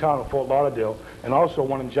my hometown of Fort Lauderdale, and also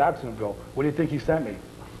one in Jacksonville. What do you think he sent me?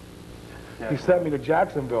 He sent me to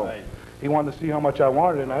Jacksonville. Right. He wanted to see how much I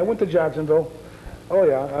wanted, and I went to Jacksonville. Oh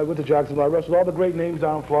yeah, I went to Jacksonville. I wrestled all the great names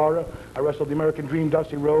down in Florida. I wrestled the American Dream,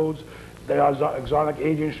 Dusty Rhodes, the Exotic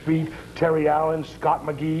Adrian Street, Terry Allen, Scott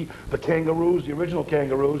McGee, the Kangaroos, the original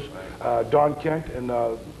Kangaroos, Don Kent, and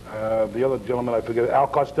the other gentleman, I forget, Al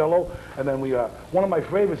Costello. And then one of my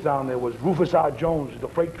favorites down there was Rufus R. Jones, the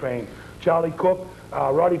Freight Train, Charlie Cook.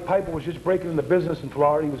 Roddy Piper was just breaking into business in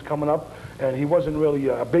Florida. He was coming up, and he wasn't really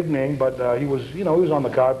a big name, but he was, he was on the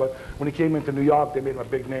card. But when he came into New York, they made him a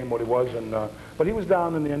big name, what he was. And but he was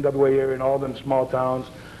down in the NWA area in all them small towns.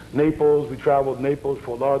 Naples, we traveled Naples,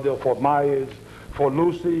 Fort Lauderdale, Fort Myers, Fort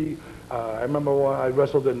Lucie. I remember I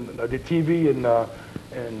wrestled in the TV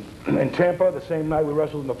in Tampa. The same night we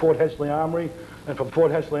wrestled in the Fort Hesley Armory. And from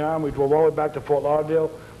Fort Hesley Armory, we drove all the way back to Fort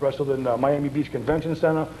Lauderdale, wrestled in Miami Beach Convention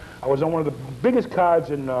Center. I was on one of the biggest cards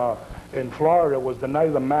in Florida. Was the Night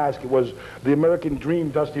of the Mask. It was the American Dream,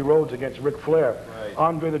 Dusty Rhodes against Ric Flair. Right.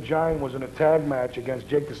 Andre the Giant was in a tag match against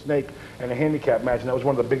Jake the Snake in a handicap match, and that was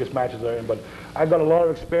one of the biggest matches there. But I got a lot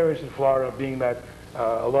of experience in Florida, being that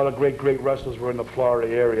a lot of great wrestlers were in the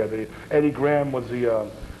Florida area. Eddie Graham was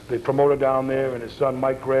the promoter down there, and his son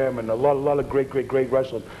Mike Graham, and a lot of great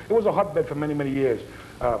wrestlers. It was a hotbed for many years.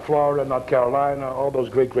 Florida, North Carolina, all those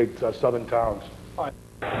great southern towns.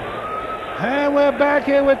 And we're back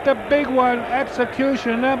here with the big one,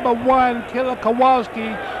 Execution #1, Killer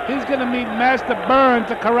Kowalski. He's going to meet Master Burns,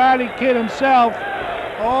 the Karate Kid himself.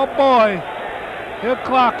 Oh boy, he'll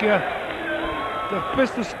clock you. The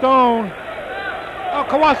Fist of Stone. Oh,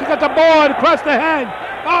 Kowalski got the board across the head.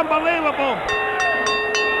 Unbelievable.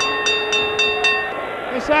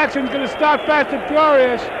 This action's going to start fast and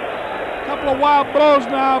furious. Couple of wild blows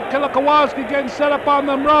now. Killer Kowalski getting set up on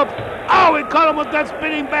them ropes. Oh, he caught him with that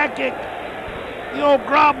spinning back kick. The old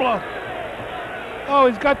grobbler. Oh,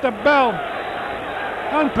 he's got the bell.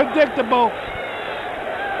 Unpredictable.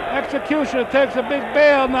 Executioner takes a big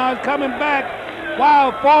bail now. He's coming back.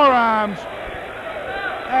 Wild forearms.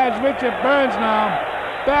 As Richard Burns now.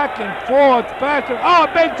 Back and forth. Faster. Oh,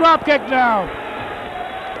 a big drop kick now.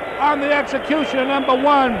 On the Executioner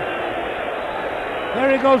 #1.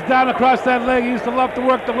 There he goes down across that leg. He used to love to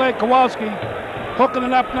work the leg. Kowalski hooking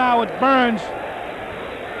it up now with Burns.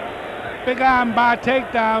 Big arm bar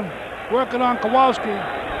takedown. Working on Kowalski.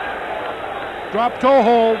 Drop toe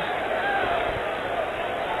hold.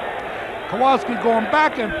 Kowalski going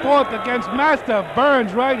back and forth against Master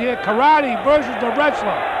Burns right here. Karate versus the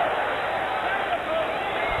wrestler.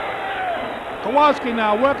 Kowalski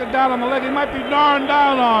now working down on the leg. He might be gnawing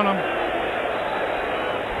down on him.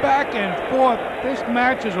 Back and forth. This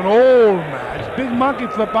match is an old match. Big monkey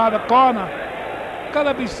flip out of the corner.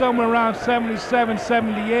 Gotta be somewhere around 77,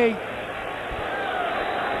 78.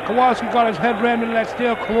 Kowalski got his head rammed into that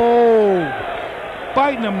steel claw.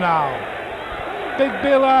 Biting him now. Big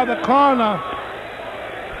Bill out of the corner.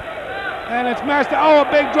 And it's Master. Oh, a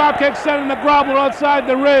big drop kick sending the grobbler outside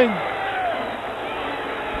the ring.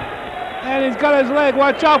 And he's got his leg.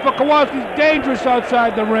 Watch out for Kowalski's dangerous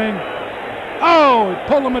outside the ring. Oh, he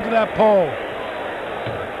pulled him into that pole.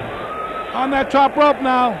 On that top rope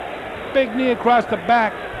now. Big knee across the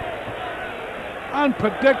back.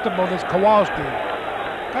 Unpredictable, this Kowalski.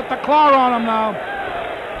 Got the claw on him now.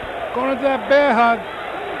 Going into that bear hug.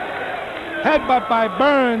 Headbutt by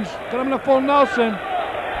Burns. Got him in a full Nelson.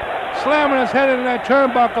 Slamming his head into that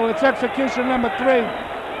turnbuckle. It's Execution #3.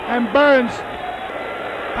 And Burns,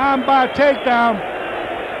 armbar takedown.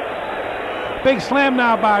 Big slam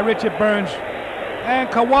now by Richard Burns. And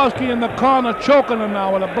Kowalski in the corner choking him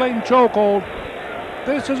now with a blatant chokehold.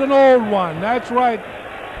 This is an old one. That's right.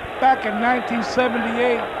 Back in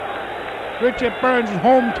 1978. Richard Burns'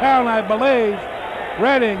 hometown, I believe.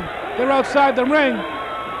 Reading. They're outside the ring.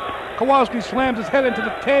 Kowalski slams his head into the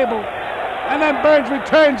table, and then Burns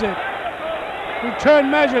returns it. Return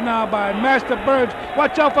measure now by Master Burns.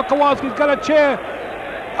 Watch out for Kowalski. He's got a chair.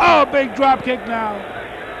 Oh, big drop kick now.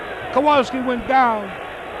 Kowalski went down.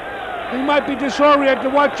 He might be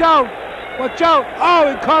disoriented. Watch out. Watch out. Oh,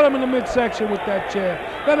 he caught him in the midsection with that chair.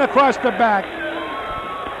 Then across the back.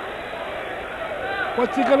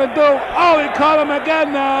 What's he gonna do? Oh, he caught him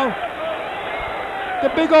again now. The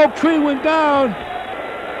big oak tree went down.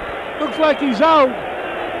 Looks like he's out.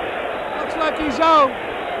 Looks like he's out.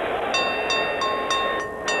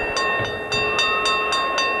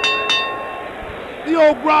 The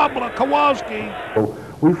old grobbler, Kowalski.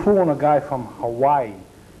 We flew in a guy from Hawaii,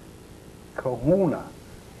 Kahuna.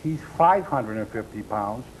 He's 550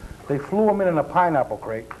 pounds. They flew him in a pineapple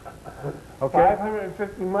crate. Okay?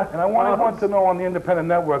 550 miles. And I want to know on the independent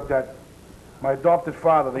network that my adopted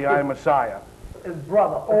father, the I Messiah, His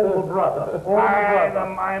brother, older brother.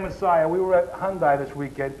 I Messiah. We were at Hyundai this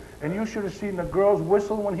weekend, and you should have seen the girls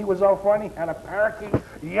whistle when he was out front. He had a parakeet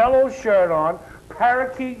yellow shirt on,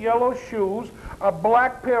 parakeet yellow shoes, a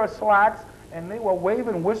black pair of slacks, and they were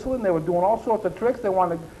waving, whistling. They were doing all sorts of tricks. They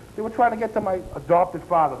were trying to get to my adopted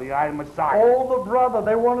father, the I Messiah. Older brother.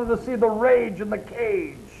 They wanted to see the rage in the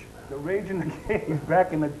cage. The rage in the cage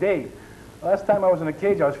back in the day. Last time I was in a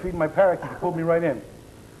cage, I was feeding my parakeet. He pulled me right in.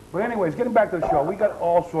 But anyways, getting back to the show, we got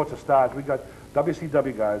all sorts of stars. We got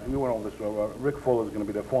WCW guys. We went over this. Rick Fuller is going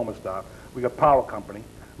to be the former star. We got Power Company.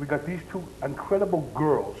 We got these two incredible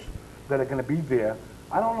girls that are going to be there.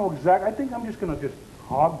 I don't know exactly. I think I'm just going to just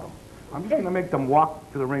hog them. I'm just going to make them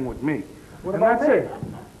walk to the ring with me. What about me?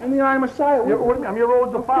 And the I Messiah. I'm your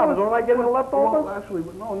older father. Don't I get any leftovers? Well, actually,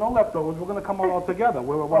 no leftovers. We're going to come all together.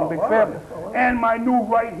 We're one big family. And my new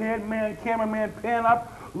right-hand man, cameraman, pan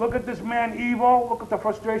up. Look at this man, Evo. Look at the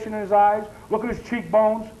frustration in his eyes. Look at his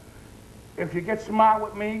cheekbones. If you get smart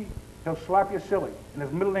with me, he'll slap you silly. And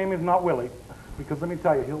his middle name is not Willie. Because let me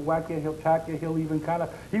tell you, he'll whack you, he'll tack you, he'll even kind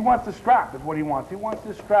of... He wants the strap is what he wants. He wants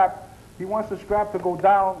the strap to go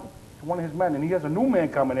down to one of his men. And he has a new man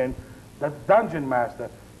coming in, the Dungeon Master.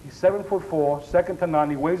 He's 7'4", second to none.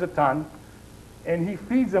 He weighs a ton. And he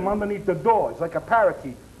feeds him underneath the door. It's like a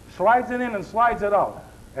parakeet. Slides it in and slides it out.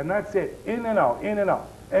 And that's it. In and out, in and out.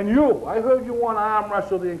 And you, I heard you want to arm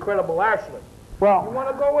wrestle the incredible Ashley. Well, You want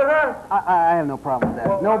to go with her? I have no problem with that.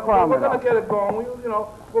 Well, no problem We're at all. going to get it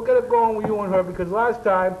going. We'll get it going with you and her because last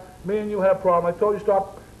time, me and you had a problem. I told you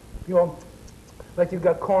stop, like you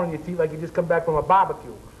got corn in your teeth, like you just come back from a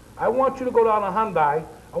barbecue. I want you to go down to Hyundai.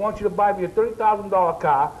 I want you to buy me a $30,000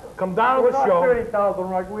 car, come down to the show. We're not $30,000,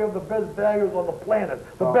 Rock. We have the best values on the planet,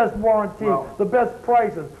 the best warranty, the best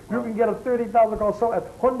prices. You can get a $30,000 car. So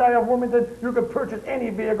at Hyundai of Wilmington, you can purchase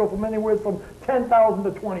any vehicle from anywhere from $10,000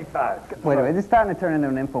 to $25,000. Wait a minute, it's starting to turn into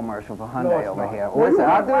an infomercial for Hyundai it's over not. here. Well, Listen,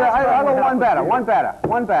 you I'll do it. last time I'll what go one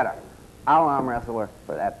happened better. I'll arm wrestle her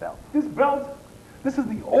for that belt. This belt, this is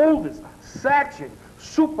the oldest sanctioned,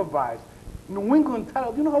 supervised New England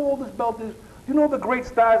title. Do you know how old this belt is? Do you know the great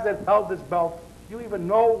stars that held this belt? Do you even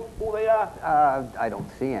know who they are? I don't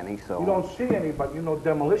see any, so... You don't see any, but you know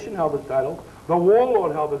Demolition held this title. The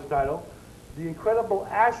Warlord held this title. The incredible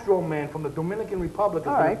Astro Man from the Dominican Republic is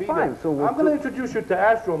All going right, to be fine. there. So we'll I'm going to introduce you to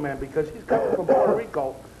Astro Man because he's coming from Puerto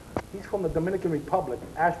Rico. He's from the Dominican Republic,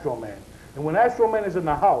 Astro Man. And when Astro Man is in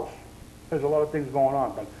the house, there's a lot of things going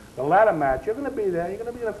on. But the ladder match, you're going to be there. You're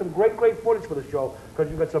going to be some great footage for the show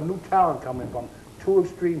because you've got some new talent coming from True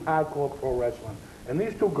Extreme Hardcore Pro Wrestling. And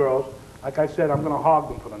these two girls, like I said, I'm going to hog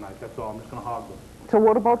them for the night. That's all. I'm just going to hog them. So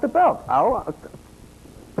what about the belt?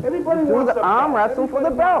 Everybody Do wants the a arm belt. wrestle for the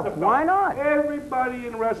Everybody wants belt. a Why not? Everybody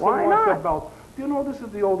in wrestling Why wants not? a belt. Do you know this is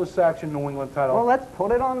the oldest sanctioned New England title? Well, let's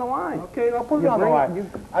put it on the line. Okay, I'll put it You on the bring line. it-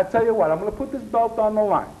 I tell you what, I'm going to put this belt on the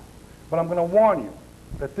line. But I'm going to warn you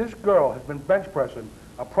that this girl has been bench pressing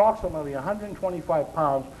approximately 125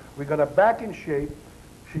 pounds. We got her back in shape.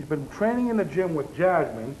 She's been training in the gym with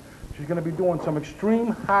Jasmine. She's going to be doing some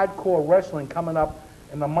extreme hardcore wrestling coming up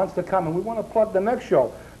in the months to come. And we want to plug the next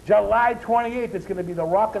show. July 28th, it's going to be the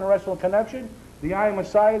Rock and Wrestling Connection. The Iron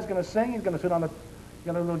Messiah is going to sing. He's going to sit on the,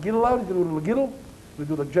 a little gittle out. He's going to do a little gittle. We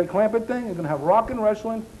do the Jay Clampett thing. He's going to have rock and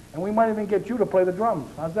wrestling. And we might even get you to play the drums.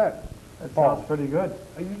 How's that? That sounds pretty good.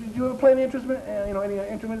 Did you ever play any instrument? Any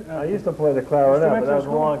instrument? I used to play the clarinet, but that was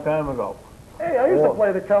a long time ago. Hey, I used to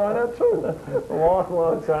play the clarinet too. A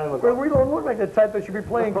long time ago. But we don't look like the type that should be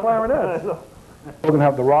playing clarinet. We're going to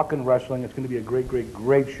have the rock and wrestling. It's going to be a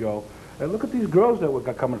great show. And look at these girls that we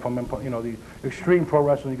got coming from, the extreme pro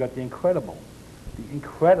wrestling. You got the incredible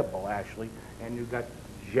Ashley, and you got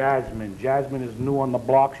Jasmine. Jasmine is new on the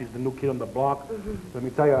block. She's the new kid on the block. Let me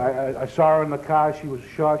tell you, I saw her in the car. She was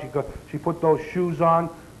short. She put those shoes on.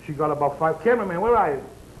 She got about 5. Cameraman, where are you?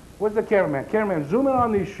 Where's the cameraman? Cameraman, zoom in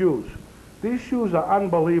on these shoes. These shoes are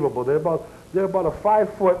unbelievable. They're about a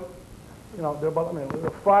 5 foot. You know, they're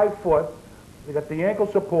 5 foot. They got the ankle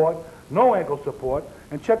support, no ankle support,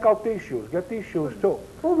 and check out these shoes. Get these shoes too.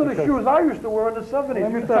 Those are the shoes I used to wear in the 70s.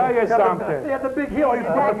 Let me tell you something. They had the big heel. I used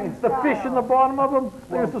to put the fish in the bottom of them.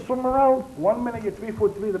 They used to swim around. 1 minute you're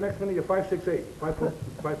 3'3", the next minute you're 5'6",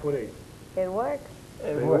 5'8". It works.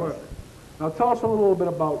 It works. Now tell us a little bit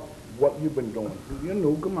about what you've been doing. You're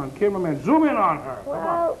new. Come on, cameraman, zoom in on her. Come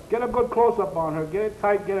on. Get a good close-up on her. Get it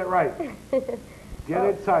tight, get it right. Get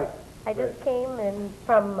it tight. I just came in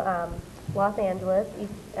from Los Angeles,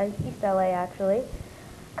 East LA actually.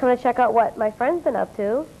 Come to check out what my friend's been up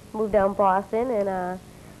to. Moved down Boston and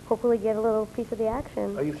hopefully get a little piece of the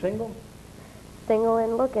action. Are you single? Single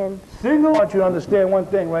and looking. Single? I want you to understand one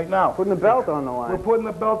thing right now. Putting the belt on the line. We're putting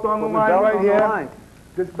the belt on the Putting the line belt right on the here. line.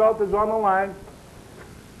 This belt is on the line.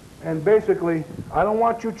 And basically, I don't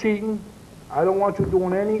want you cheating. I don't want you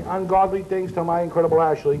doing any ungodly things to my incredible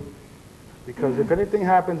Ashley. Because if anything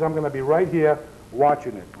happens, I'm going to be right here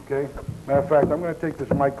watching it, okay? Matter of fact, I'm going to take this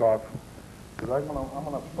mic off. Because I'm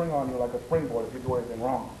going to spring on you like a springboard if you do anything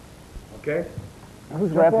wrong. Okay?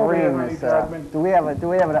 Who's Jump over refereeing here, this? Jasmine. Do we have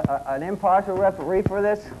an impartial referee for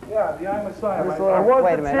this? Yeah, the I'm a side. This I little, was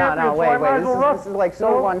wait a the minute, champion, no, so I wait, might as well this is like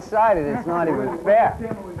so one-sided, it's not even fair.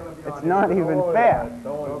 It's not even fair.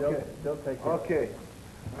 Okay.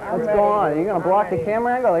 What's going on? Are you going to block the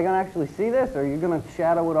camera angle? Are they going to actually see this, or are you going to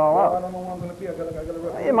shadow it all Well, I out? don't know where I'm going to be. I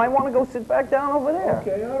gotta You might want to go sit back down over there.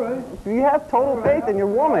 Okay, all right. If you have total faith in your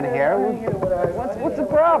woman here, what's the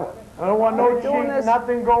problem? I don't want no We're doing cheating, this.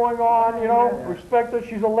 nothing going on, you know. Respect her.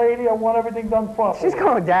 She's a lady. I want everything done properly. She's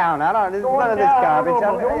going down. I don't. There's Going none of this down, garbage.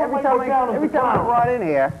 no, no, no, Every go down time, as every a time I clown. brought in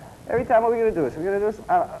here, every time what are we going to do this? We're going to do this.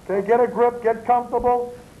 Okay, get a grip, get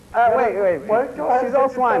comfortable. Wait. Wait, go ahead, She's all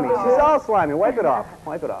take your slimy. time. She's all slimy. Wipe it off.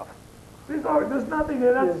 Wipe it off. There's nothing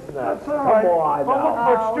there. That's all right. on Don't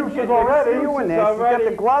look for excuses already. You in this. She's got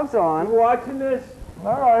the gloves on. Watching this.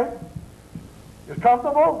 All right. You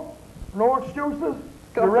comfortable? No excuses? You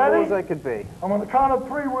Comfortable ready? as I could be. I'm on the count of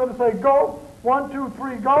 3. We're going to say go. 1, 2,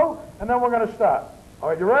 3, go. And then we're going to start. All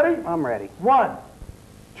right, you ready? I'm ready. 1,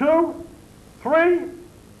 2, 3,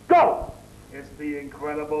 go. It's the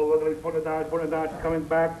incredible. Look at her. He's putting it down. She's coming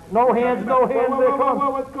back. No hands, no hands. They come.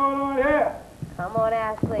 What's going on here? Come on,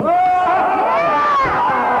 Ashley.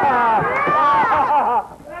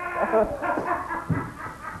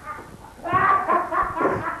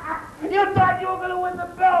 You thought you were going to win the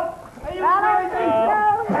belt. Are you crazy?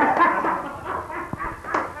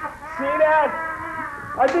 See that?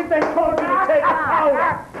 I think they told me to take a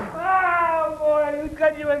powder. Oh, boy. We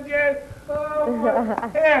got you again. Oh, boy.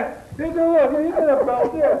 Here. Take a look. Here, you got a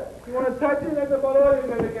belt. Here. You want to touch it? That's about all you're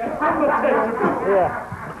going to get. I'm going to take it. Yeah.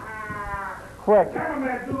 Quick.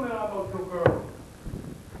 Cameraman, zoom in on those two girls.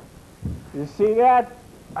 You see that?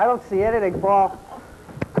 I don't see anything, Paul.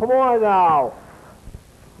 Come on now.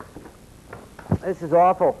 This is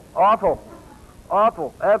awful. Awful.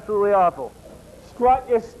 Awful. Absolutely awful. Strut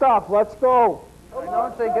your stuff. Let's go. I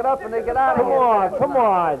know they get up and they get out of Come here. on, come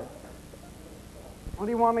on. What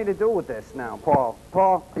do you want me to do with this now, Paul?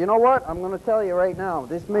 Paul, you know what? I'm going to tell you right now.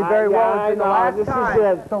 This may very well have been the last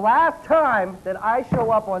time. The last time that I show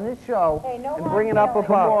up on this show Hey, no and hard bring it up feelings,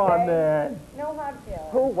 above. Come on, okay? man. No hard feelings.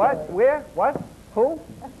 Who? What? Where? What? Who?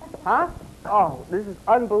 Huh? Oh, this is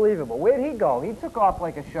unbelievable. Where'd he go? He took off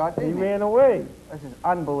like a shot, He didn't he? ran away. This is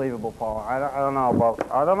unbelievable, Paul. I don't know about.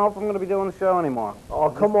 I don't know if I'm going to be doing the show anymore. Oh,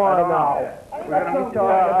 come on now. We're going to be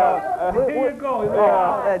talking. Here you go.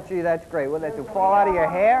 Oh, gee, that's great. What did that do? Fall out of your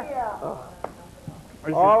hair?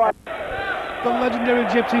 All right. The legendary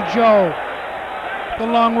Gypsy Joe. The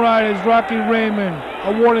Long Riders, Rocky Raymond,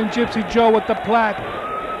 awarding Gypsy Joe with the plaque.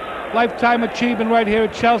 Lifetime achievement right here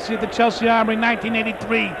at Chelsea, at the Chelsea Armory,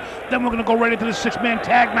 1983. Then we're going to go right into the 6-man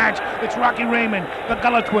tag match. It's Rocky Raymond, the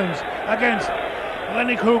Gullah Twins, against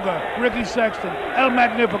Lenny Kruger, Ricky Sexton, El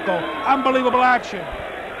Magnifico. Unbelievable action.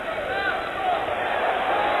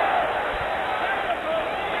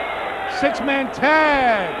 Six-man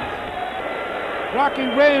tag. Rocky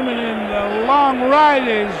Raymond and the Long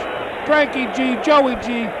Riders, Frankie G, Joey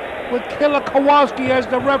G, with Killer Kowalski as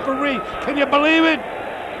the referee. Can you believe it?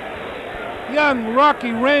 Young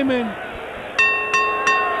Rocky Raymond.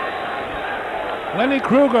 Lenny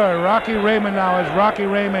Kruger, Rocky Raymond now as Rocky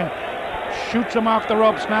Raymond shoots him off the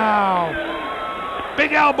ropes now.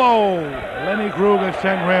 Big elbow. Lenny Kruger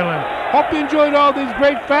sent railing. Hope you enjoyed all these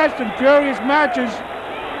great Fast and Furious matches.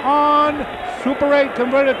 on Super 8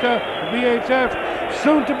 converted to VHF,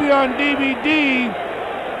 soon to be on DVD.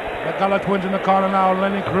 The Gullah twins in the corner now,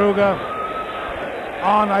 Lenny Kruger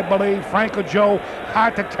on, I believe, Franco Joe.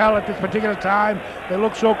 Hard to tell at this particular time. They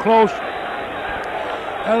look so close.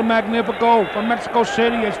 El Magnifico from Mexico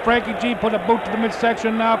City as Frankie G put a boot to the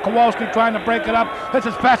midsection now. Kowalski trying to break it up. This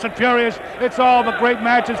is Fast and Furious. It's all the great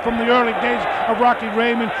matches from the early days of Rocky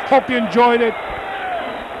Raymond. Hope you enjoyed it.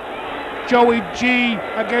 Joey G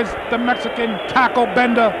against the Mexican Taco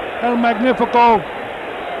Bender, El Magnifico.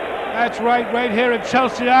 That's right here at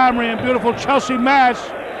Chelsea Armory in beautiful Chelsea, Mass.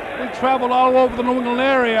 We traveled all over the New England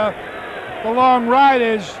area. The Long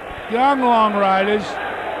Riders, young Long Riders.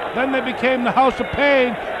 Then they became the House of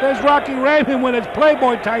Pain. There's Rocky Raymond with his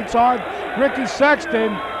Playboy tights on. Ricky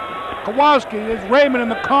Sexton. Kowalski is Raymond in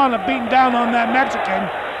the corner beating down on that Mexican.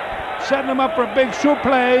 Setting him up for a big shoe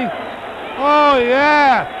play. Oh,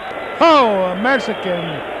 yeah. Oh, a Mexican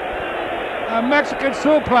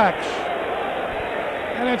suplex.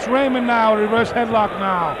 And it's Raymond now, reverse headlock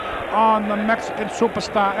now on the Mexican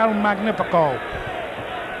superstar El Magnifico.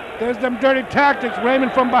 There's them dirty tactics.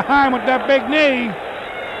 Raymond from behind with that big knee.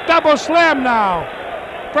 Double slam now.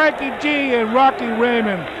 Frankie G and Rocky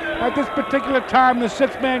Raymond. At this particular time, the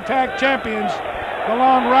six-man tag champions, the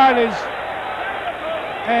Long Riders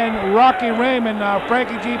and Rocky Raymond now.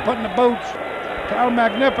 Frankie G putting the boots to El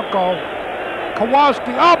Magnifico.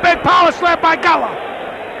 Kowalski, oh, big power slam by Gullah.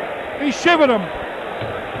 He shivered him.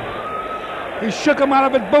 He shook him out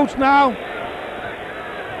of his boots now.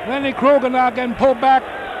 Lenny Kruger now getting pulled back.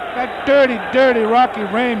 That dirty, dirty Rocky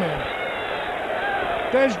Raymond.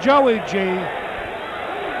 There's Joey G.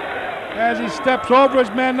 As he steps over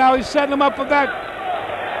his man now, he's setting him up for that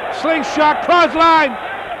slingshot clothesline.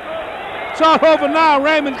 It's all over now.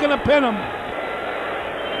 Raymond's gonna pin him.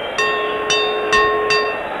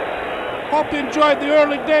 Hope you enjoyed the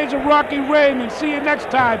early days of Rocky Raymond. See you next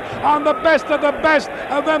time on the best of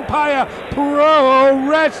Empire Pro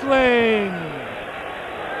Wrestling.